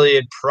with it early,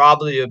 it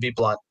probably would be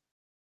Blount.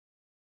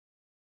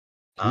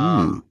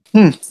 And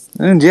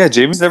yeah,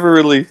 Jamie's never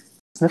really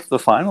sniffed the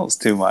finals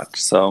too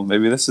much, so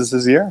maybe this is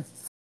his year.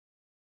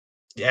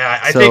 Yeah,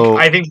 I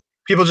think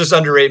people just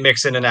underrate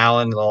Mixon and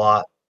Allen a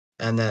lot,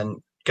 and then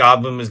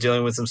Godwin was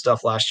dealing with some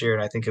stuff last year,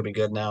 and I think he'll be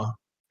good now.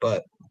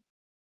 But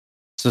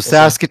so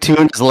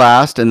Saskatoon is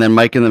last, and then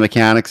Mike and the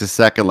Mechanics is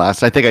second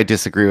last. I think I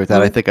disagree with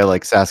that. I think I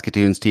like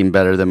Saskatoon's team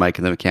better than Mike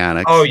and the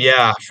Mechanics. Oh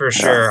yeah, for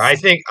sure. I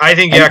think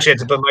you actually have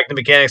to put Mike and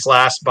the Mechanics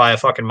last by a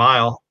fucking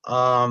mile.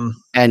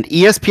 And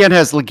ESPN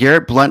has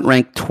LeGarrette Blount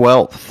ranked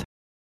 12th.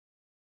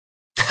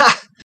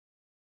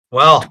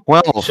 Well,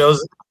 12.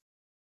 Shows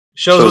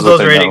what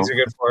those ratings are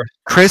good for.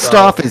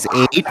 Christoph is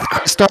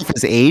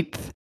 8th.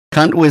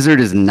 Cunt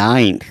Wizard is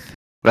 9th.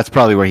 That's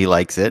probably where he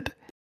likes it.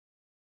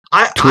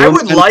 I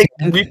would like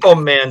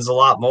Repo Man's a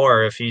lot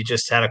more if he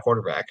just had a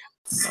quarterback.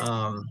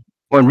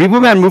 When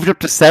Repo Man moved up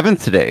to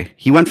 7th today,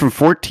 he went from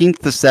 14th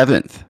to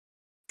 7th.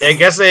 I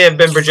guess they have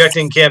been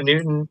projecting Cam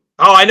Newton.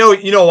 Oh, I know.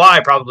 You know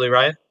why? Probably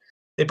right.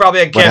 They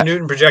probably had Cam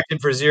Newton projected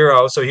for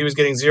 0, so he was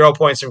getting 0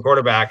 points from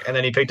quarterback, and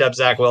then he picked up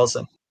Zach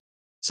Wilson.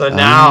 So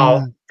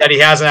now that he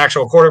has an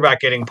actual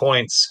quarterback getting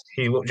points,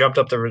 he jumped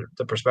up the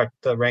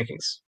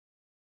rankings.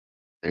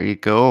 There you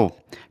go.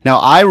 Now,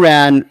 I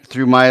ran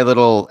through my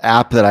little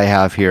app that I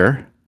have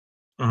here.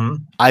 Mm-hmm.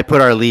 I put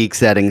our league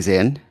settings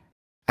in,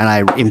 and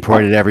I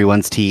imported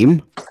everyone's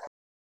team.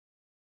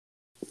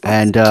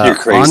 And you're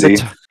crazy.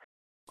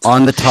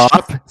 On the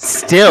top,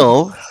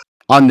 still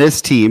on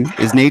this team,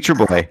 is Nature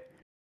Boy.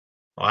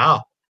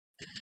 Wow.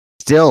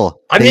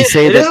 Still, it is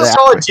a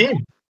solid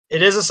team.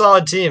 It is a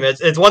solid team.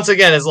 It's once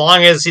again, as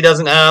long as he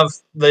doesn't have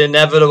the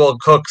inevitable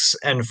Cooks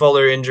and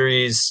Fuller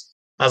injuries,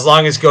 as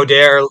long as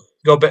Dallas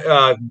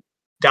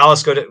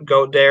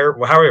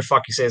Goedert, however the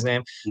fuck you say his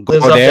name,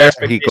 lives up to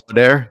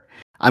expectations.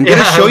 I'm going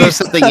to show you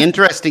something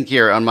interesting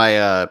here on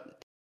my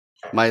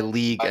my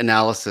league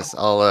analysis.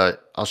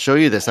 I'll show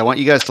you this. I want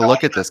you guys to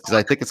look at this because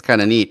I think it's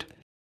kind of neat.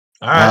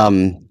 All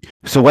right.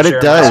 So what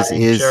it does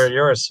is share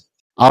yours.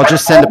 I'll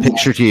just send a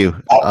picture to you.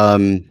 All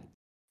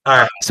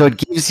right. So it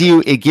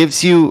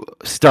gives you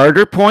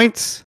starter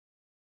points,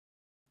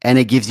 and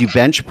it gives you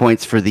bench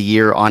points for the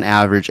year on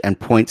average and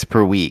points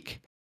per week.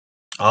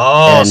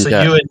 Oh, and, so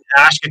you and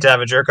Ash get to have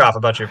a jerk off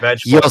about your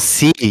bench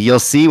points. You'll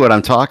see what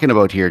I'm talking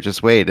about here.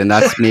 Just wait, and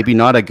that's maybe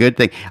not a good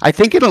thing. I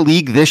think in a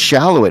league this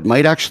shallow, it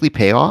might actually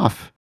pay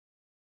off.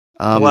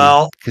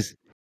 Because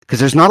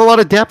there's not a lot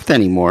of depth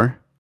anymore.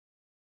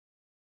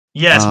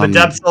 Yes, but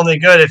depth's only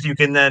good if you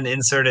can then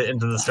insert it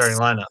into the starting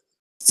lineup.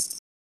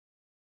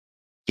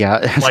 Yeah.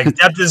 Like,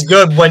 depth is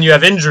good when you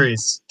have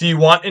injuries. Do you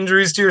want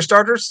injuries to your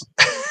starters?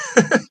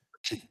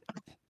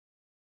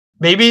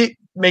 Maybe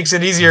makes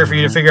it easier for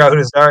you to figure out who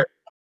to start.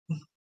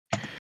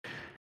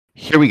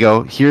 Here we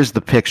go. Here's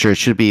the picture. It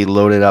should be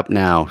loaded up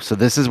now. So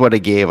this is what it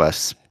gave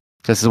us.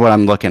 This is what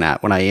I'm looking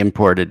at when I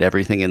imported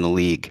everything in the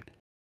league.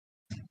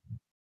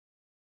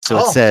 So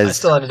it says... I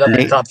still ended up in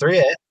the top 3,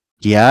 eh?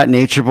 Yeah,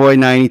 Nature Boy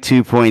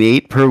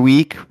 92.8 per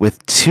week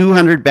with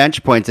 200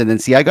 bench points. And then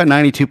see, I got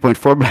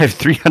 92.4, but I have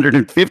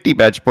 350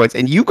 bench points.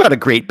 And you got a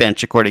great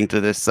bench according to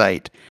this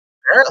site.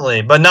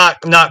 Apparently, but not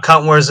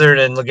Cunt Wizard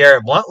and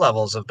LeGarrette Blount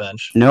levels of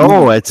bench.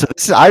 No,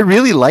 I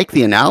really like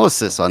the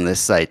analysis on this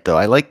site, though.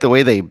 I like the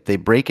way they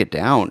break it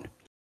down.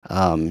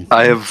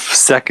 I have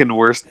second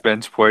worst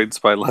bench points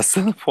by less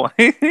than a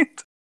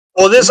point.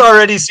 Well, this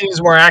already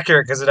seems more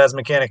accurate because it has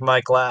Mechanic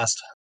Mike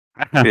last.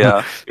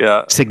 Yeah.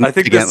 Significantly, I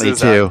think this is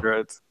too.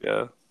 Accurate.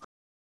 Yeah.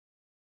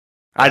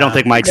 I don't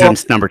think my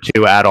team's number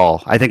 2 at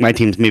all. I think my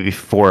team's maybe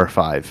 4 or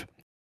 5.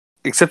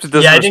 Except it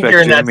doesn't respect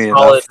Jimmy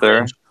enough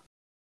there.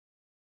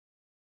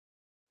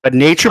 But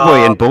Nature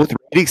Boy in both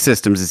rating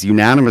systems is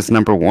unanimous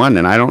number 1,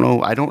 and I don't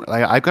know.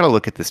 I've got to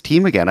look at this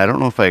team again. I don't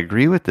know if I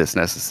agree with this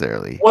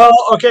necessarily. Well,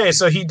 okay,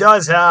 so he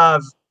does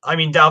have. I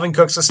mean, Dalvin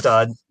Cook's a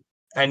stud,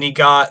 and he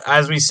got,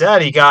 as we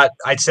said, he got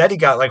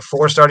like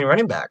 4 starting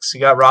running backs. He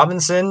got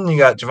Robinson, he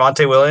got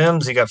Javonte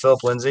Williams, he got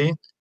Phillip Lindsay,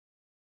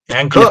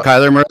 and Cook.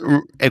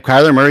 If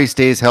Kyler Murray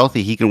stays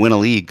healthy, he can win a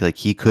league. Like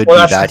he could.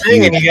 Well, that's the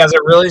thing, and he has a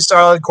really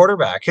solid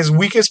quarterback. His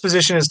weakest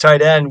position is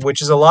tight end,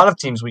 which is a lot of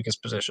teams'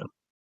 weakest position.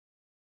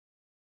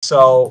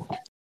 So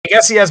I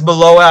guess he has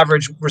below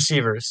average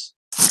receivers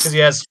because he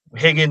has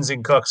Higgins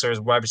and Cooks are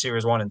his wide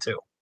receivers 1 and 2.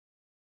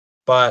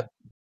 But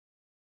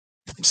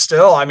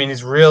still, I mean,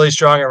 he's really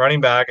strong at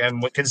running back,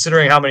 and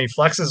considering how many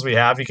flexes we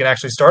have, he can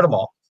actually start them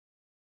all.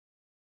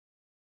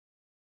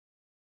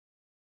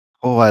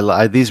 Oh,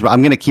 I these.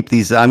 I'm going to keep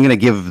these. I'm going to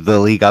give the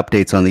league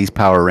updates on these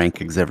power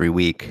rankings every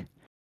week.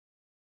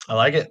 I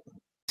like it.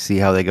 See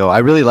how they go. I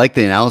really like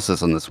the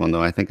analysis on this one,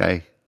 though. I think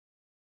I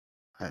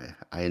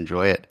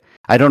enjoy it.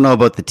 I don't know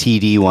about the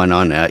TD one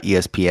on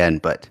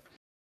ESPN, but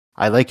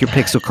I like your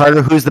pick. So,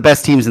 Carter, who's the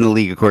best teams in the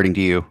league according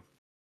to you?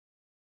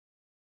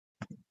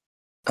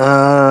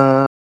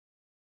 I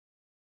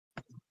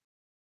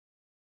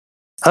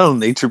don't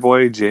know, Nature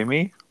Boy,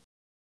 Jamie.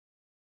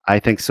 I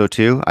think so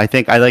too. I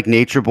think I like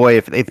Nature Boy.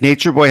 If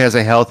Nature Boy has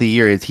a healthy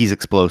year, he's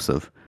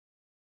explosive.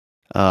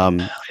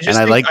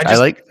 Underrating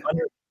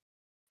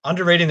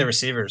the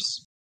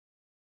receivers.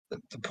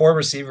 The poor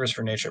receivers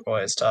for Nature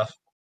Boy is tough.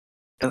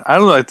 And I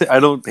don't know. I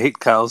don't hate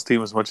Kyle's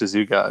team as much as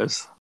you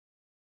guys.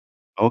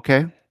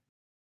 Okay.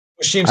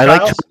 Which team's I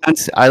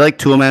like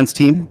Toolman's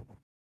team.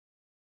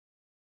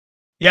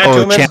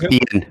 Yeah,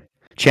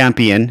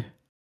 champion.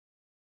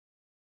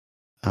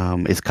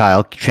 Is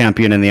Kyle.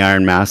 Champion in the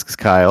Iron Mask is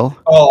Kyle.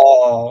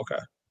 Oh, okay.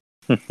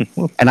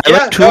 And I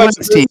like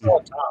Toolman's team.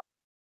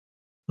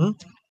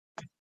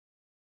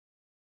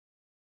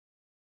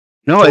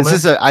 No, it's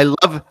just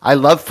I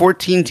love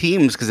 14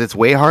 teams because it's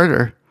way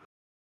harder.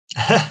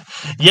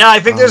 Yeah,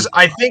 I think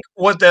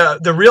what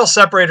the real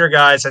separator,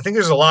 guys, I think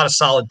there's a lot of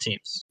solid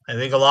teams. I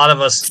think a lot of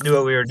us knew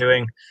what we were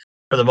doing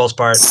for the most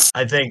part.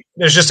 I think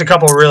there's just a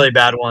couple really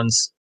bad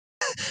ones.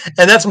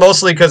 And that's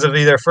mostly because of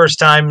either first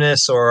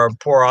timeness or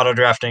poor auto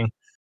drafting.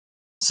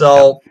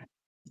 So,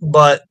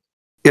 but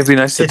it'd be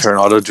nice to turn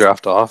auto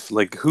draft off.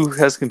 Like, who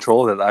has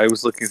control of that? I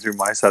was looking through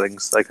my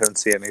settings. I couldn't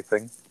see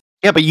anything.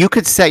 Yeah, but you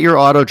could set your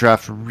auto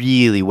draft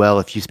really well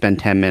if you spend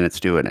 10 minutes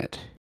doing it.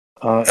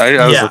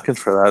 I was looking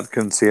for that.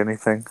 Couldn't see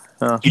anything.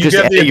 You just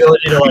have the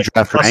ability to like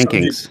draft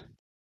rankings.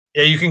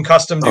 Yeah, you can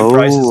custom do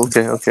prices.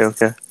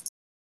 Okay.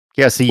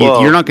 Yeah, so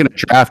you're not going to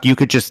draft. You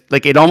could just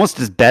like it. Almost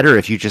is better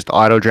if you just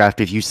auto draft.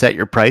 If you set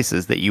your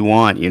prices that you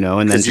want,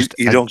 and then just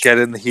you don't get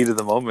in the heat of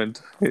the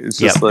moment. It's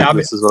just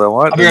this is what I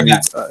want.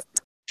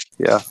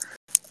 Yeah.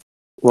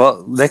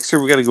 Well, next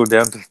year we got to go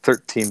down to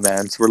 13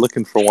 man. So we're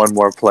looking for one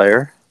more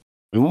player.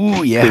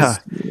 Ooh, yeah.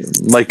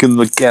 Mike and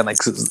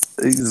Mechanics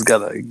he's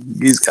gotta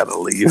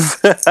leave.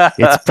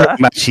 It's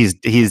pretty much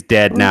he's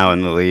dead now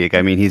in the league.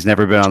 I mean, he's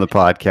never been on the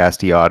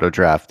podcast. He auto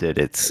drafted.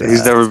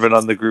 He's never been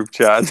on the group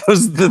chat.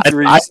 Those are the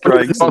three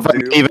strikes. I don't know if I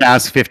can even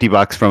ask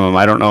 $50 from him.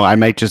 I don't know. I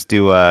might just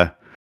do I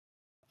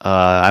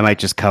might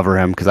just cover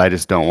him because I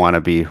just don't want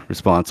to be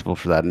responsible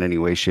for that in any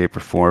way, shape,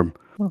 or form.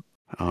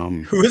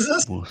 Who is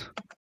this?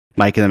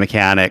 Mike and the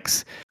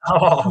Mechanics.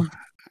 Oh,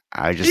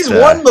 he's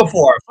won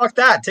before. Fuck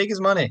that. Take his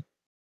money.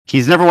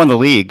 He's never won the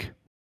league.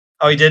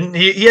 Oh, he didn't.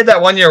 He had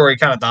that one year where he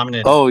kind of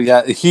dominated. Oh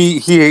yeah,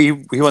 he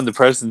won the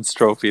President's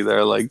Trophy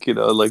there, like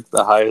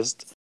the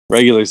highest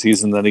regular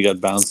season. Then he got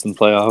bounced in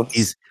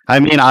playoffs.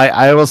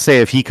 I will say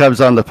if he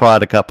comes on the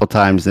pod a couple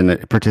times and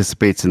it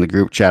participates in the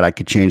group chat, I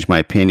could change my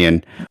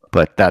opinion,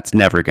 but that's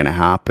never going to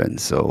happen.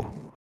 So,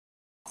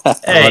 I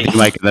love you,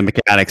 Mike and the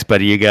Mechanics, but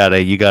you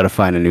gotta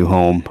find a new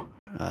home.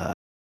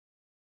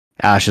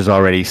 Ash is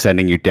already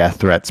sending you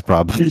death threats,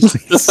 probably.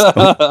 So.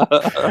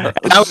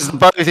 That was the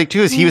funny thing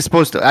too. Is he was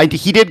supposed to?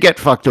 He did get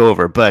fucked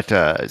over, but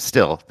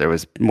still, there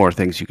was more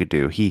things you could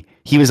do. He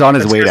was on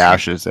his way to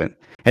Ashes, and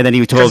then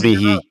he told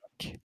me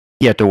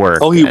he had to work.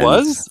 Oh, he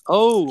was.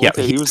 Oh, okay.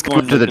 Yeah, he was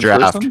coming to the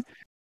draft. Person?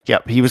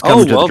 Yep, he was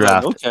coming to the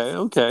draft.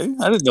 Okay.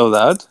 I didn't know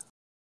that.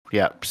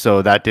 Yeah,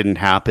 so that didn't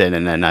happen,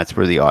 and then that's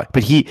where the odd.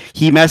 But he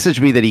messaged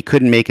me that he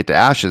couldn't make it to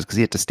Ashes because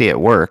he had to stay at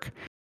work.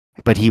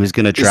 But he was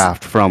going to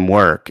draft from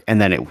work,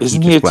 and then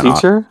isn't he a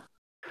teacher?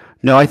 Off.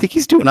 No, I think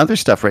he's doing other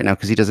stuff right now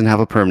because he doesn't have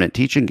a permanent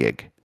teaching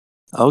gig.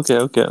 Okay.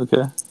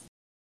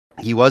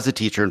 He was a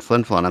teacher in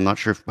Flin Flon. I'm not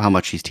sure how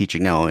much he's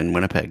teaching now in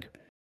Winnipeg.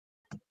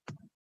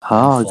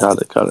 Oh, got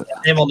it.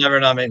 That name will never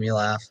not make me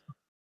laugh.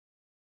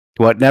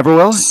 What, never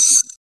will?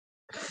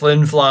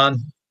 Flin Flon.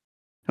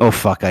 Oh,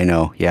 fuck, I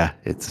know. Yeah,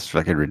 it's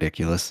fucking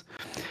ridiculous.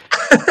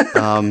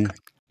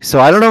 So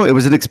I don't know. It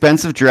was an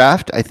expensive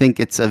draft. I think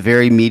it's a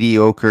very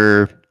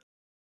mediocre...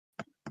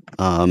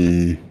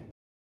 a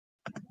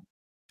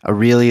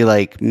really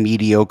like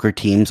mediocre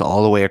teams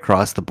all the way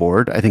across the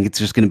board. I think it's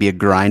just going to be a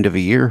grind of a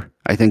year.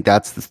 I think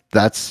that's the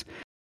best.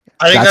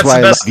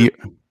 Yep.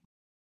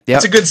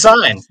 That's a good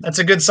sign. That's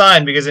a good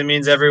sign because it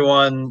means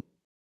everyone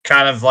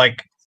kind of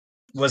like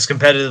was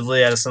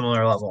competitively at a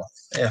similar level.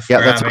 That's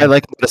what I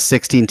like about a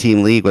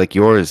 16-team league like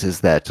yours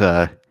is that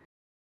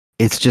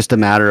it's just a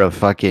matter of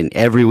fucking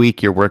every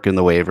week you're working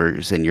the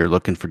waivers and you're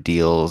looking for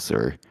deals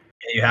or.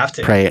 You have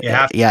to.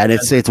 And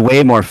it's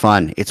way more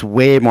fun. It's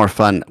way more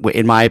fun,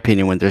 in my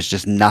opinion, when there's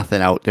just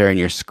nothing out there and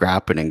you're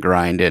scrapping and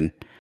grinding.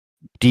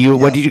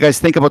 What did you guys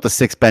think about the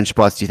 6 bench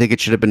spots? Do you think it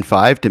should have been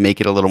 5 to make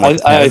it a little more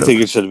competitive? I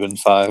think it should have been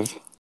 5.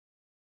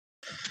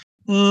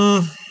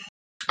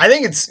 I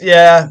think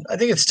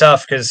it's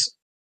tough because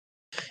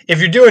if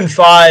you're doing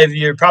 5,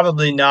 you're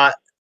probably not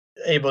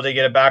able to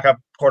get a backup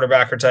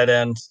quarterback or tight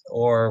end,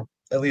 or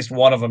at least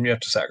one of them you have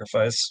to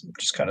sacrifice,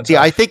 which is kind of tough.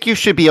 Yeah, I think you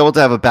should be able to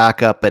have a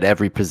backup at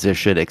every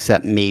position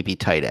except maybe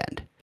tight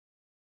end.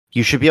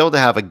 You should be able to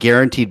have a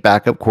guaranteed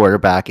backup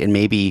quarterback and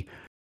maybe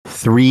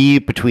 3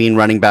 between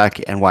running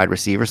back and wide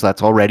receiver, so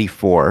that's already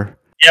 4.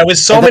 Yeah, with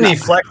so many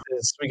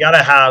flexes, we got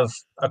to have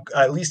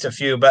at least a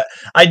few. But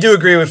I do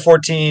agree with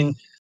 14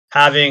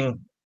 having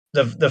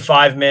the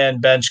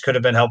 5-man bench could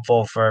have been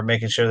helpful for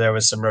making sure there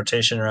was some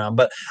rotation around.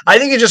 But I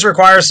think it just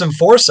requires some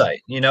foresight.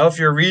 If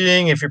you're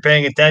reading, if you're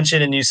paying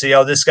attention and you see,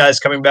 oh, this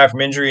guy's coming back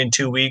from injury in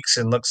 2 weeks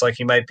and looks like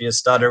he might be a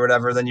stud or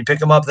whatever, then you pick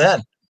him up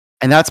then.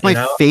 And that's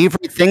my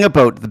favorite thing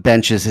about the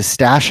benches is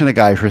stashing a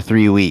guy for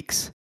 3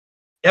 weeks.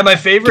 Yeah, my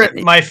favorite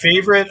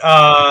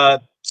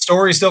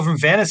story still from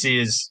fantasy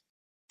is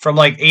from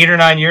like 8 or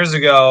 9 years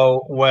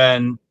ago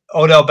when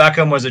Odell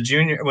Beckham was a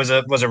junior, was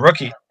a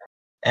rookie.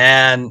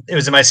 And it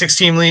was in my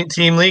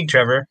 16-team league,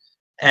 Trevor.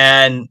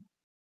 And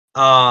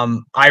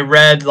I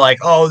read like,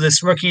 oh,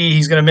 this rookie,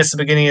 he's going to miss the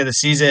beginning of the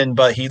season,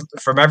 but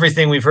from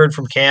everything we've heard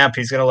from camp,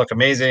 he's going to look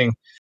amazing.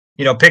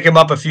 Pick him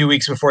up a few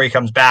weeks before he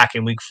comes back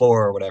in week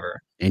 4 or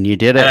whatever. And you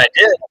did it. And I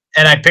did.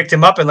 And I picked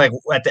him up in like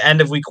at the end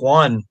of week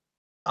 1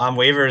 on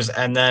waivers,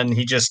 and then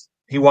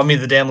he won me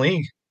the damn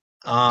league.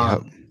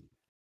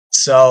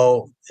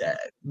 So,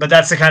 but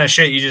that's the kind of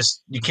shit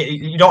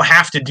you don't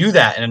have to do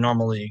that in a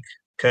normal league.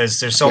 Because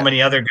there's so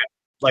many other good,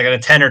 like in a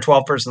 10 or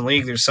 12 person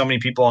league, there's so many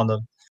people on the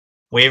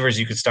waivers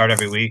you could start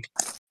every week.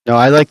 No,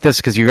 I like this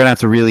because you're going to have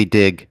to really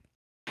dig.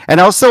 And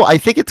also, I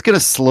think it's going to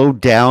slow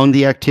down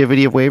the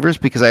activity of waivers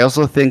because I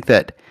also think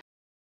that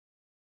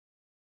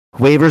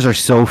waivers are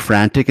so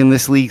frantic in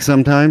this league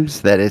sometimes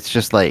that it's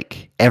just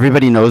like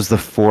everybody knows the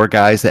 4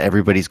 guys that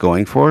everybody's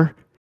going for.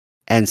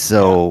 And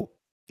so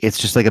it's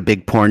just like a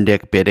big porn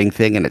dick bidding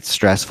thing, and it's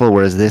stressful.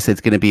 Whereas this,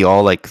 it's going to be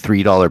all like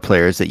 $3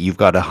 players that you've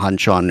got a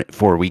hunch on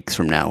 4 weeks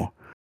from now.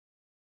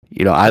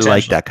 You know, I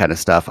like that kind of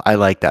stuff. I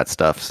like that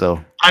stuff. So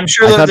I'm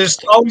sure that there's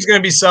always going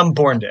to be some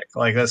porn dick,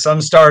 like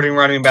some starting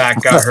running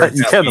back got hurt.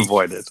 You can't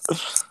avoid it.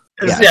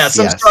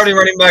 Some starting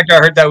running back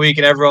got hurt that week,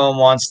 and everyone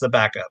wants the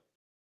backup.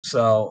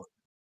 So,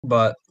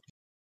 but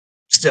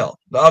still,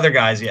 the other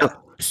guys, yeah.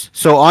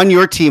 So on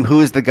your team,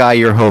 who is the guy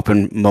you're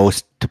hoping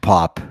most to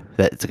pop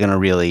that's going to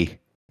really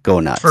go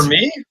nuts? For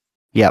me?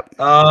 Yep.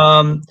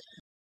 I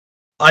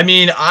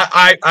mean,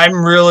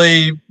 I'm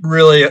really,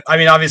 I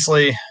mean,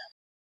 obviously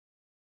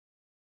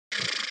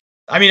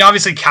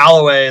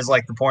Callaway is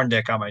like the porn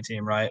dick on my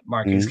team, right?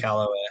 Marquise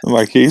Callaway.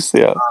 Marquise,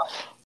 yeah.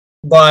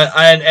 But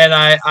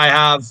I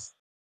have,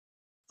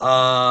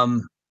 but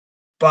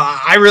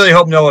I really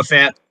hope Noah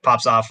Fant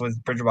pops off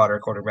with Bridgewater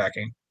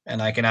quarterbacking,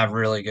 and I can have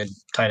really good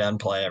tight end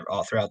play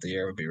all throughout the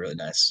year. Would be really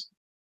nice.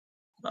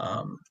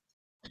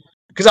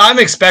 Because I'm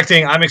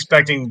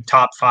expecting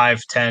top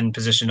 5-10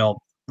 positional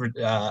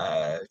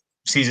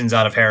seasons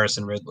out of Harris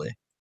and Ridley.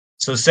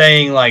 So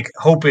saying like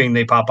hoping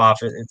they pop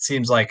off, it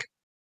seems like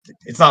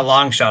it's not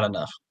long shot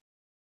enough.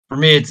 For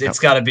me, it's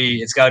got to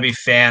be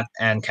Fant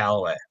and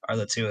Callaway are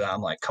the two that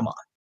I'm like, come on,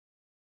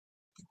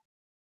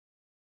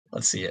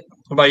 let's see it.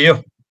 What about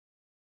you?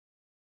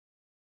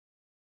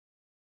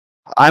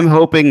 I'm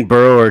hoping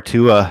Burrow or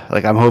Tua.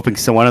 Like I'm hoping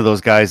one of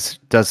those guys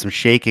does some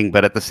shaking,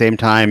 but at the same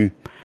time,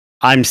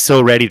 I'm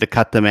so ready to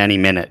cut them any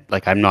minute.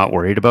 Like I'm not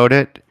worried about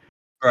it.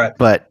 Right.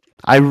 But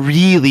I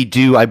really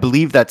do. I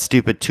believe that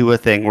stupid Tua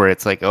thing where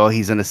it's like, oh,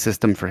 he's in a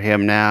system for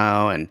him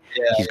now, and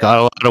he's got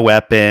a lot of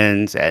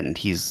weapons, and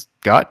he's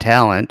got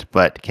talent,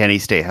 but can he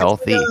stay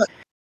healthy?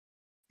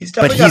 He's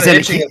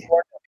definitely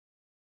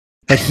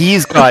but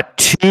he's got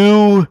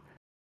two.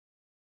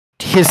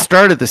 His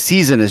start of the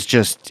season is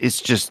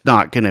just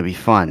not going to be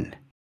fun.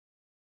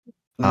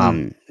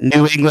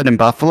 New England and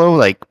Buffalo,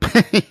 like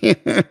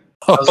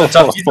those are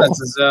tough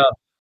defenses.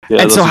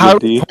 And so how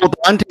do I hold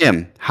on to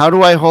him? How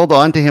do I hold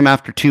on to him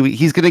after 2 weeks?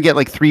 He's going to get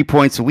like 3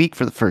 points a week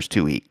for the first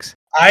 2 weeks.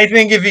 I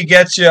think if he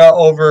gets you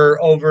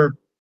over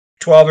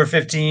 12 or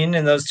 15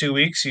 in those 2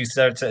 weeks, you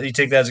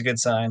take that as a good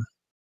sign.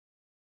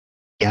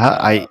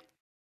 Yeah,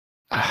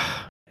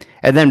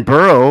 and then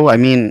Burrow. I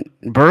mean,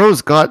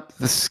 Burrow's got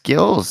the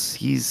skills.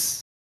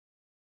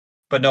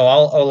 But no,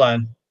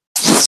 O-line.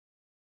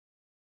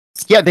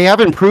 Yeah, they have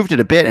improved it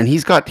a bit, and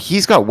he's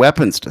got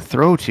weapons to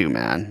throw to,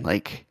 man.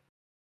 Like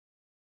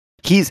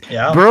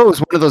Burrow is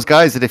one of those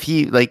guys that if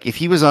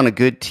he was on a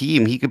good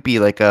team, he could be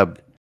like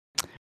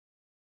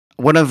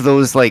one of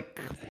those like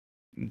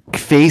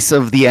face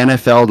of the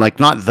NFL, like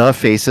not the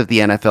face of the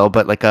NFL,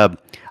 but like a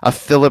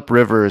Phillip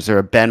Rivers or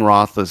a Ben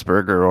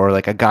Roethlisberger or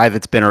like a guy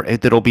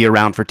that'll be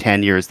around for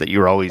 10 years that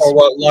you're always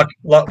what Luck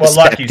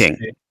used to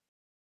be.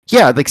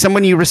 Yeah, like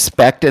someone you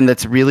respect and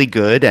that's really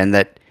good and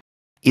that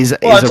is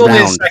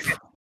around.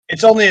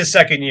 It's only his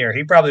second year.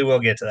 He probably will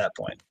get to that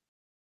point.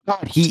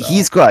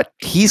 He's got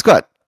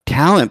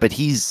talent, but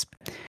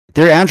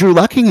they're Andrew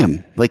Lucking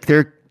him. Like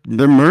they're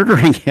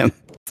murdering him.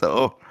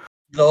 So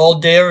the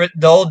old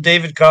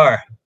David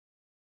Carr.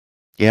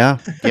 Yeah.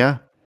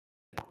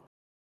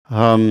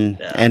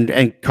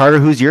 And Carter,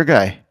 who's your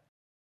guy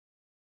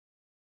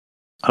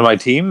on my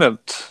team?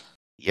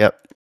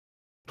 Yep.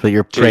 So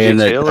you're praying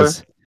that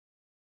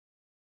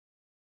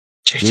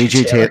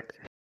JJ Taylor.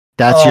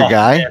 That's your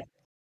guy?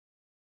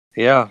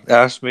 Yeah.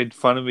 Ash made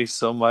fun of me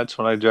so much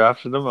when I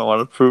drafted him. I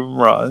want to prove him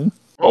wrong.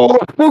 Oh,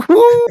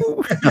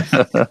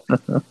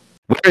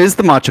 where is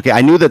the Macho King?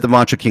 I knew that the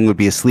Macho King would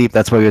be asleep.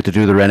 That's why we have to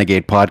do the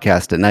Renegade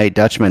podcast at night.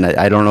 Dutchman,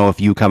 I don't know if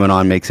you coming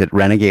on makes it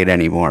Renegade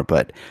anymore,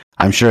 but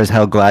I'm sure as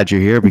hell glad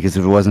you're here because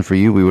if it wasn't for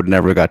you, we would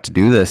never got to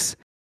do this.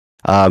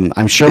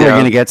 I'm sure we're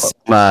going to get some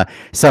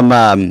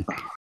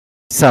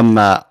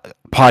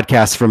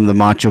podcasts from the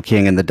Macho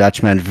King and the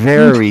Dutchman. I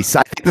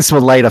think this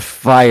will light a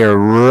fire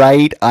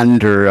right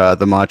under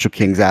the Macho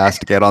King's ass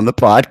to get on the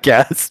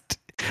podcast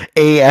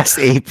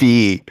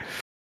ASAP.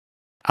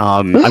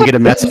 I'm going to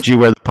message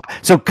you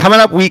so coming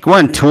up week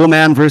 1,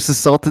 Toolman versus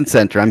Sultan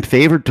Center. I'm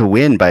favored to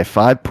win by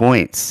 5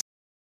 points.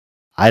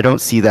 I don't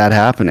see that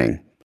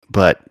happening,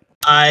 but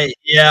I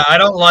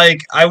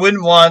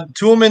wouldn't want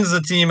Toolman's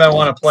the team I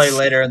want to play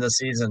later in the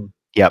season.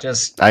 Yep.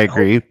 I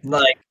agree.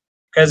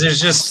 Because it's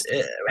just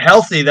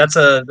healthy. That's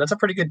a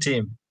pretty good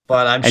team,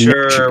 but I'm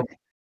sure.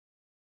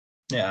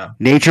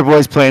 Nature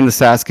Boy's playing the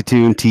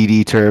Saskatoon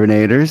TD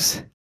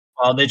Terminators.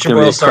 Well, Nature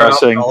Boy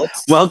starting.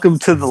 Welcome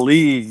to the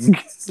league.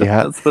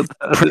 Yeah,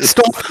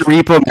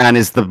 Repo Man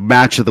is the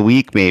match of the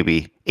week.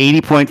 Maybe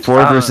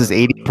 80.4 versus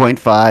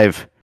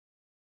 80.5.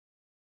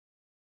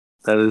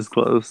 That is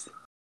close.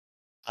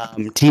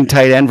 Team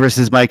tight end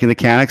versus Mike and the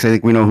Mechanics. I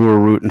think we know who we're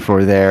rooting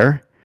for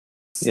there.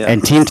 Yeah.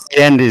 And team tight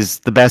end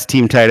is the best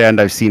team tight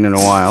end I've seen in a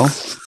while.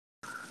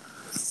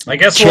 I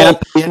guess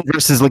Champion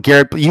versus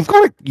LeGarrette.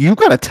 You've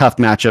got a tough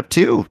matchup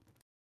too.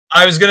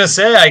 I was gonna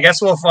say, I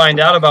guess we'll find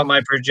out about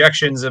my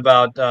projections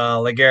about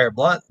LeGarrette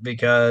Blount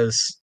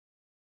because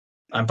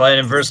I'm playing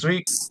him first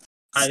week.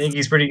 I think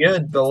he's pretty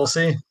good, but we'll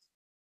see.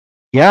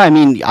 Yeah, I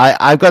mean,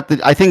 I've got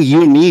I think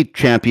you and me,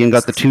 champion,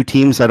 got the two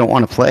teams I don't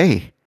want to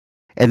play,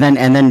 and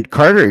then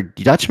Carter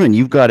Dutchman,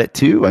 you've got it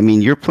too. I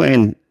mean, you're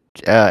playing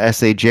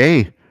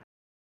SAJ,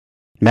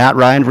 Matt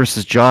Ryan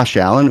versus Josh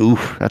Allen.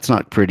 Oof, that's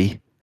not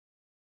pretty.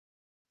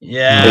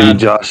 Yeah, maybe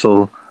Josh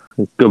will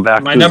go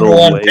back my to his number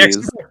old one ways.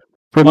 pick.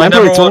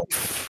 Remember,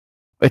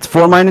 it's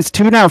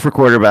 4-2 now for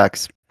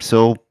quarterbacks.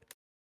 So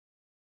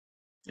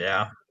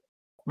yeah,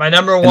 my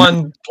number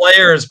one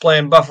player is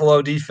playing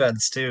Buffalo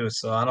defense too,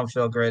 so I don't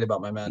feel great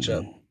about my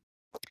matchup.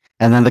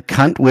 And then the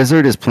cunt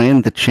wizard is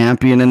playing the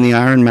champion in the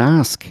Iron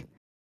Mask.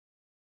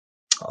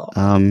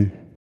 Oh.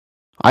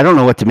 I don't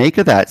know what to make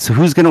of that. So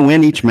who's going to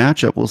win each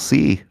matchup? We'll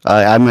see.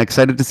 I'm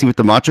excited to see what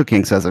the Macho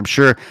King says. I'm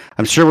sure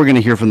we're going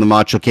to hear from the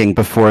Macho King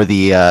before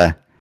the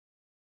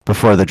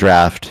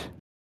draft.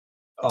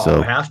 Oh, so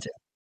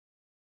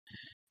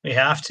we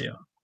have to.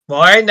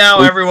 Well, right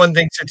now everyone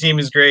thinks their team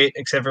is great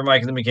except for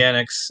Mike and the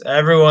Mechanics.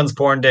 Everyone's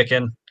porn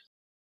dicking,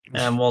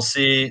 and we'll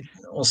see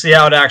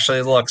how it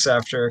actually looks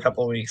after a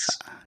couple of weeks.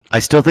 I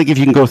still think if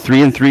you can go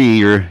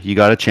 3-3, you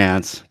got a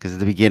chance, because at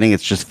the beginning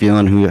it's just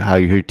feeling how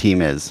your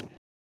team is.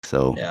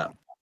 So yeah,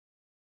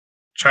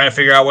 trying to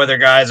figure out whether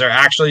guys are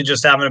actually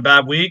just having a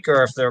bad week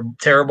or if they're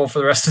terrible for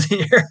the rest of the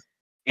year.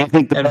 I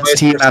think the best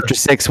team after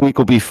 6 weeks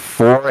will be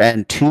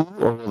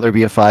 4-2, or will there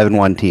be a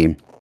 5-1 team?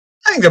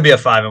 I think there'll be a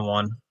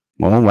 5-1.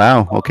 Oh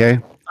wow, okay.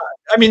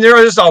 I mean, there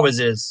just always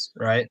is,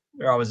 right?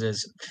 There always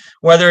is.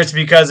 Whether it's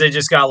because they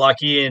just got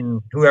lucky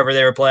and whoever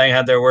they were playing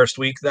had their worst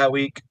week that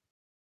week,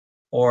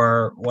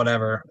 or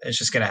whatever, it's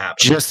just going to happen.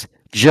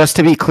 Just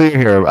to be clear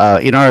here,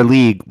 in our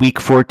league, week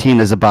 14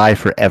 is a bye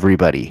for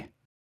everybody.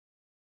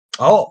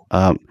 Oh.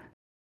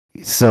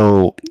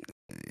 So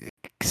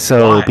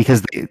Why?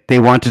 because they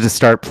wanted to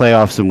start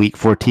playoffs in week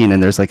 14,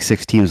 and there's like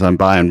 6 teams on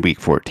bye in week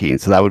 14,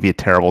 so that would be a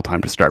terrible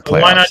time to start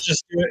playoffs. Why not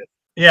just do it?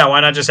 Yeah, why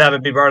not just have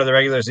it be part of the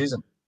regular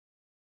season?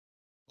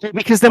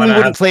 Because then we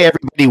wouldn't play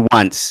everybody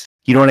once.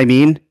 You know what I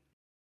mean?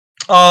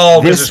 Oh,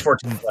 because there's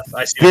 14 left.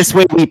 I see. This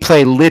way we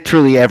play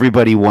literally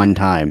everybody one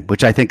time,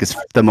 which I think is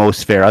the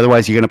most fair.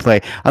 Otherwise, you're going to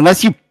play,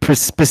 unless you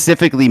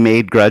specifically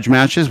made grudge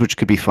matches, which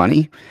could be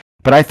funny.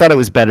 But I thought it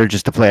was better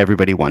just to play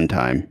everybody one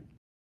time.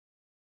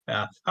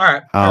 Yeah. All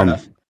right. Fair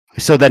enough.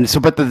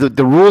 But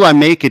the rule I'm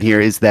making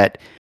here is that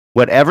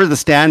whatever the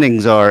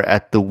standings are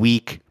at the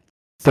week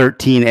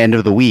 13 end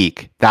of the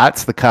week,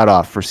 that's the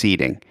cutoff for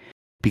seeding.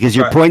 Because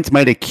your points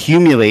might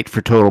accumulate for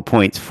total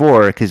points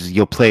because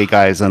you'll play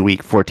guys on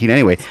week 14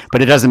 anyway.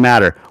 But it doesn't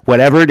matter.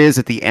 Whatever it is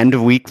at the end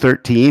of week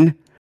 13,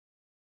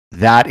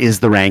 that is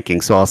the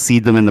ranking. So I'll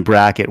seed them in the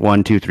bracket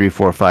 1, 2, 3,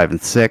 4, 5,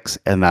 and 6,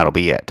 and that'll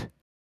be it.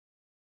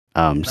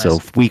 Nice. So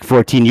week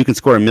 14, you can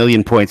score 1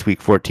 million points week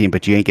 14,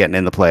 but you ain't getting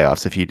in the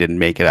playoffs if you didn't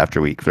make it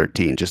after week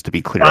 13, just to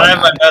be clear on that.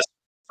 If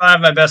I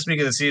have my best week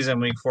of the season,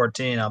 week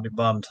 14, I'll be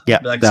bummed. Yeah,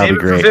 that'll be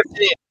great.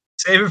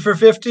 Save it for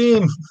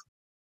 15.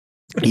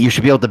 You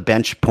should be able to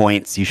bench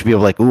points. You should be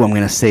able I'm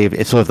going to save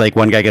it. So if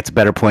one guy gets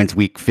better points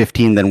week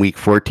 15 than week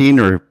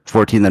 14 or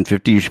 14 than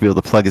 50, you should be able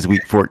to plug his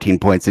week 14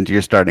 points into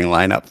your starting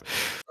lineup.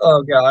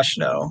 Oh gosh,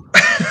 no.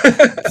 So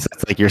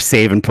it's like you're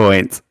saving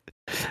points.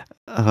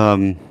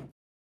 This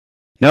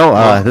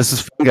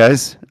is fun,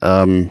 guys.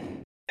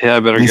 Yeah, I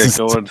better get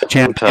going.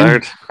 I'm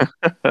tired.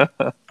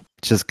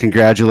 Just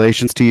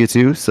congratulations to you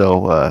too.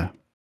 So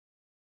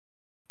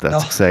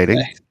that's exciting.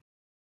 Thanks.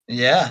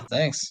 Yeah,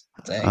 thanks.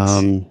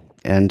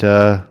 And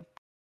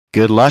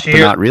good luck, but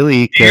not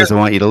really, because I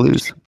want you to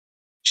lose.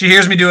 She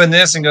hears me doing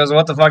this and goes,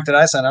 "What the fuck did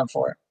I sign up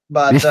for?"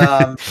 But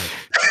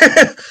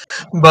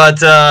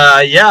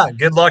yeah,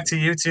 good luck to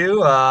you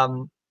too.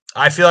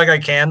 I feel like I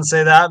can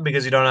say that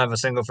because you don't have a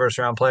single first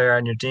round player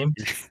on your team.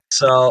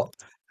 So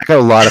I got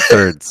a lot of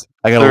thirds.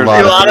 I got a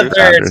lot of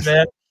thirds,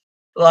 man.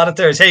 A lot of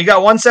thirds. Hey, you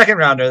got 1 second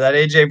rounder, that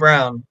AJ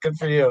Brown. Good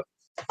for you.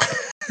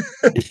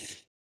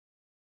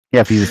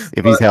 Yeah, if he's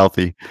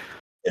healthy.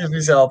 If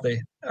he's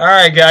healthy. All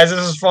right, guys, this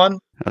is fun.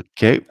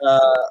 Okay.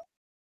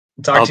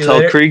 Talk to you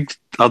later.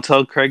 I'll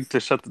tell Craig to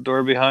shut the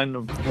door behind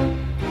him.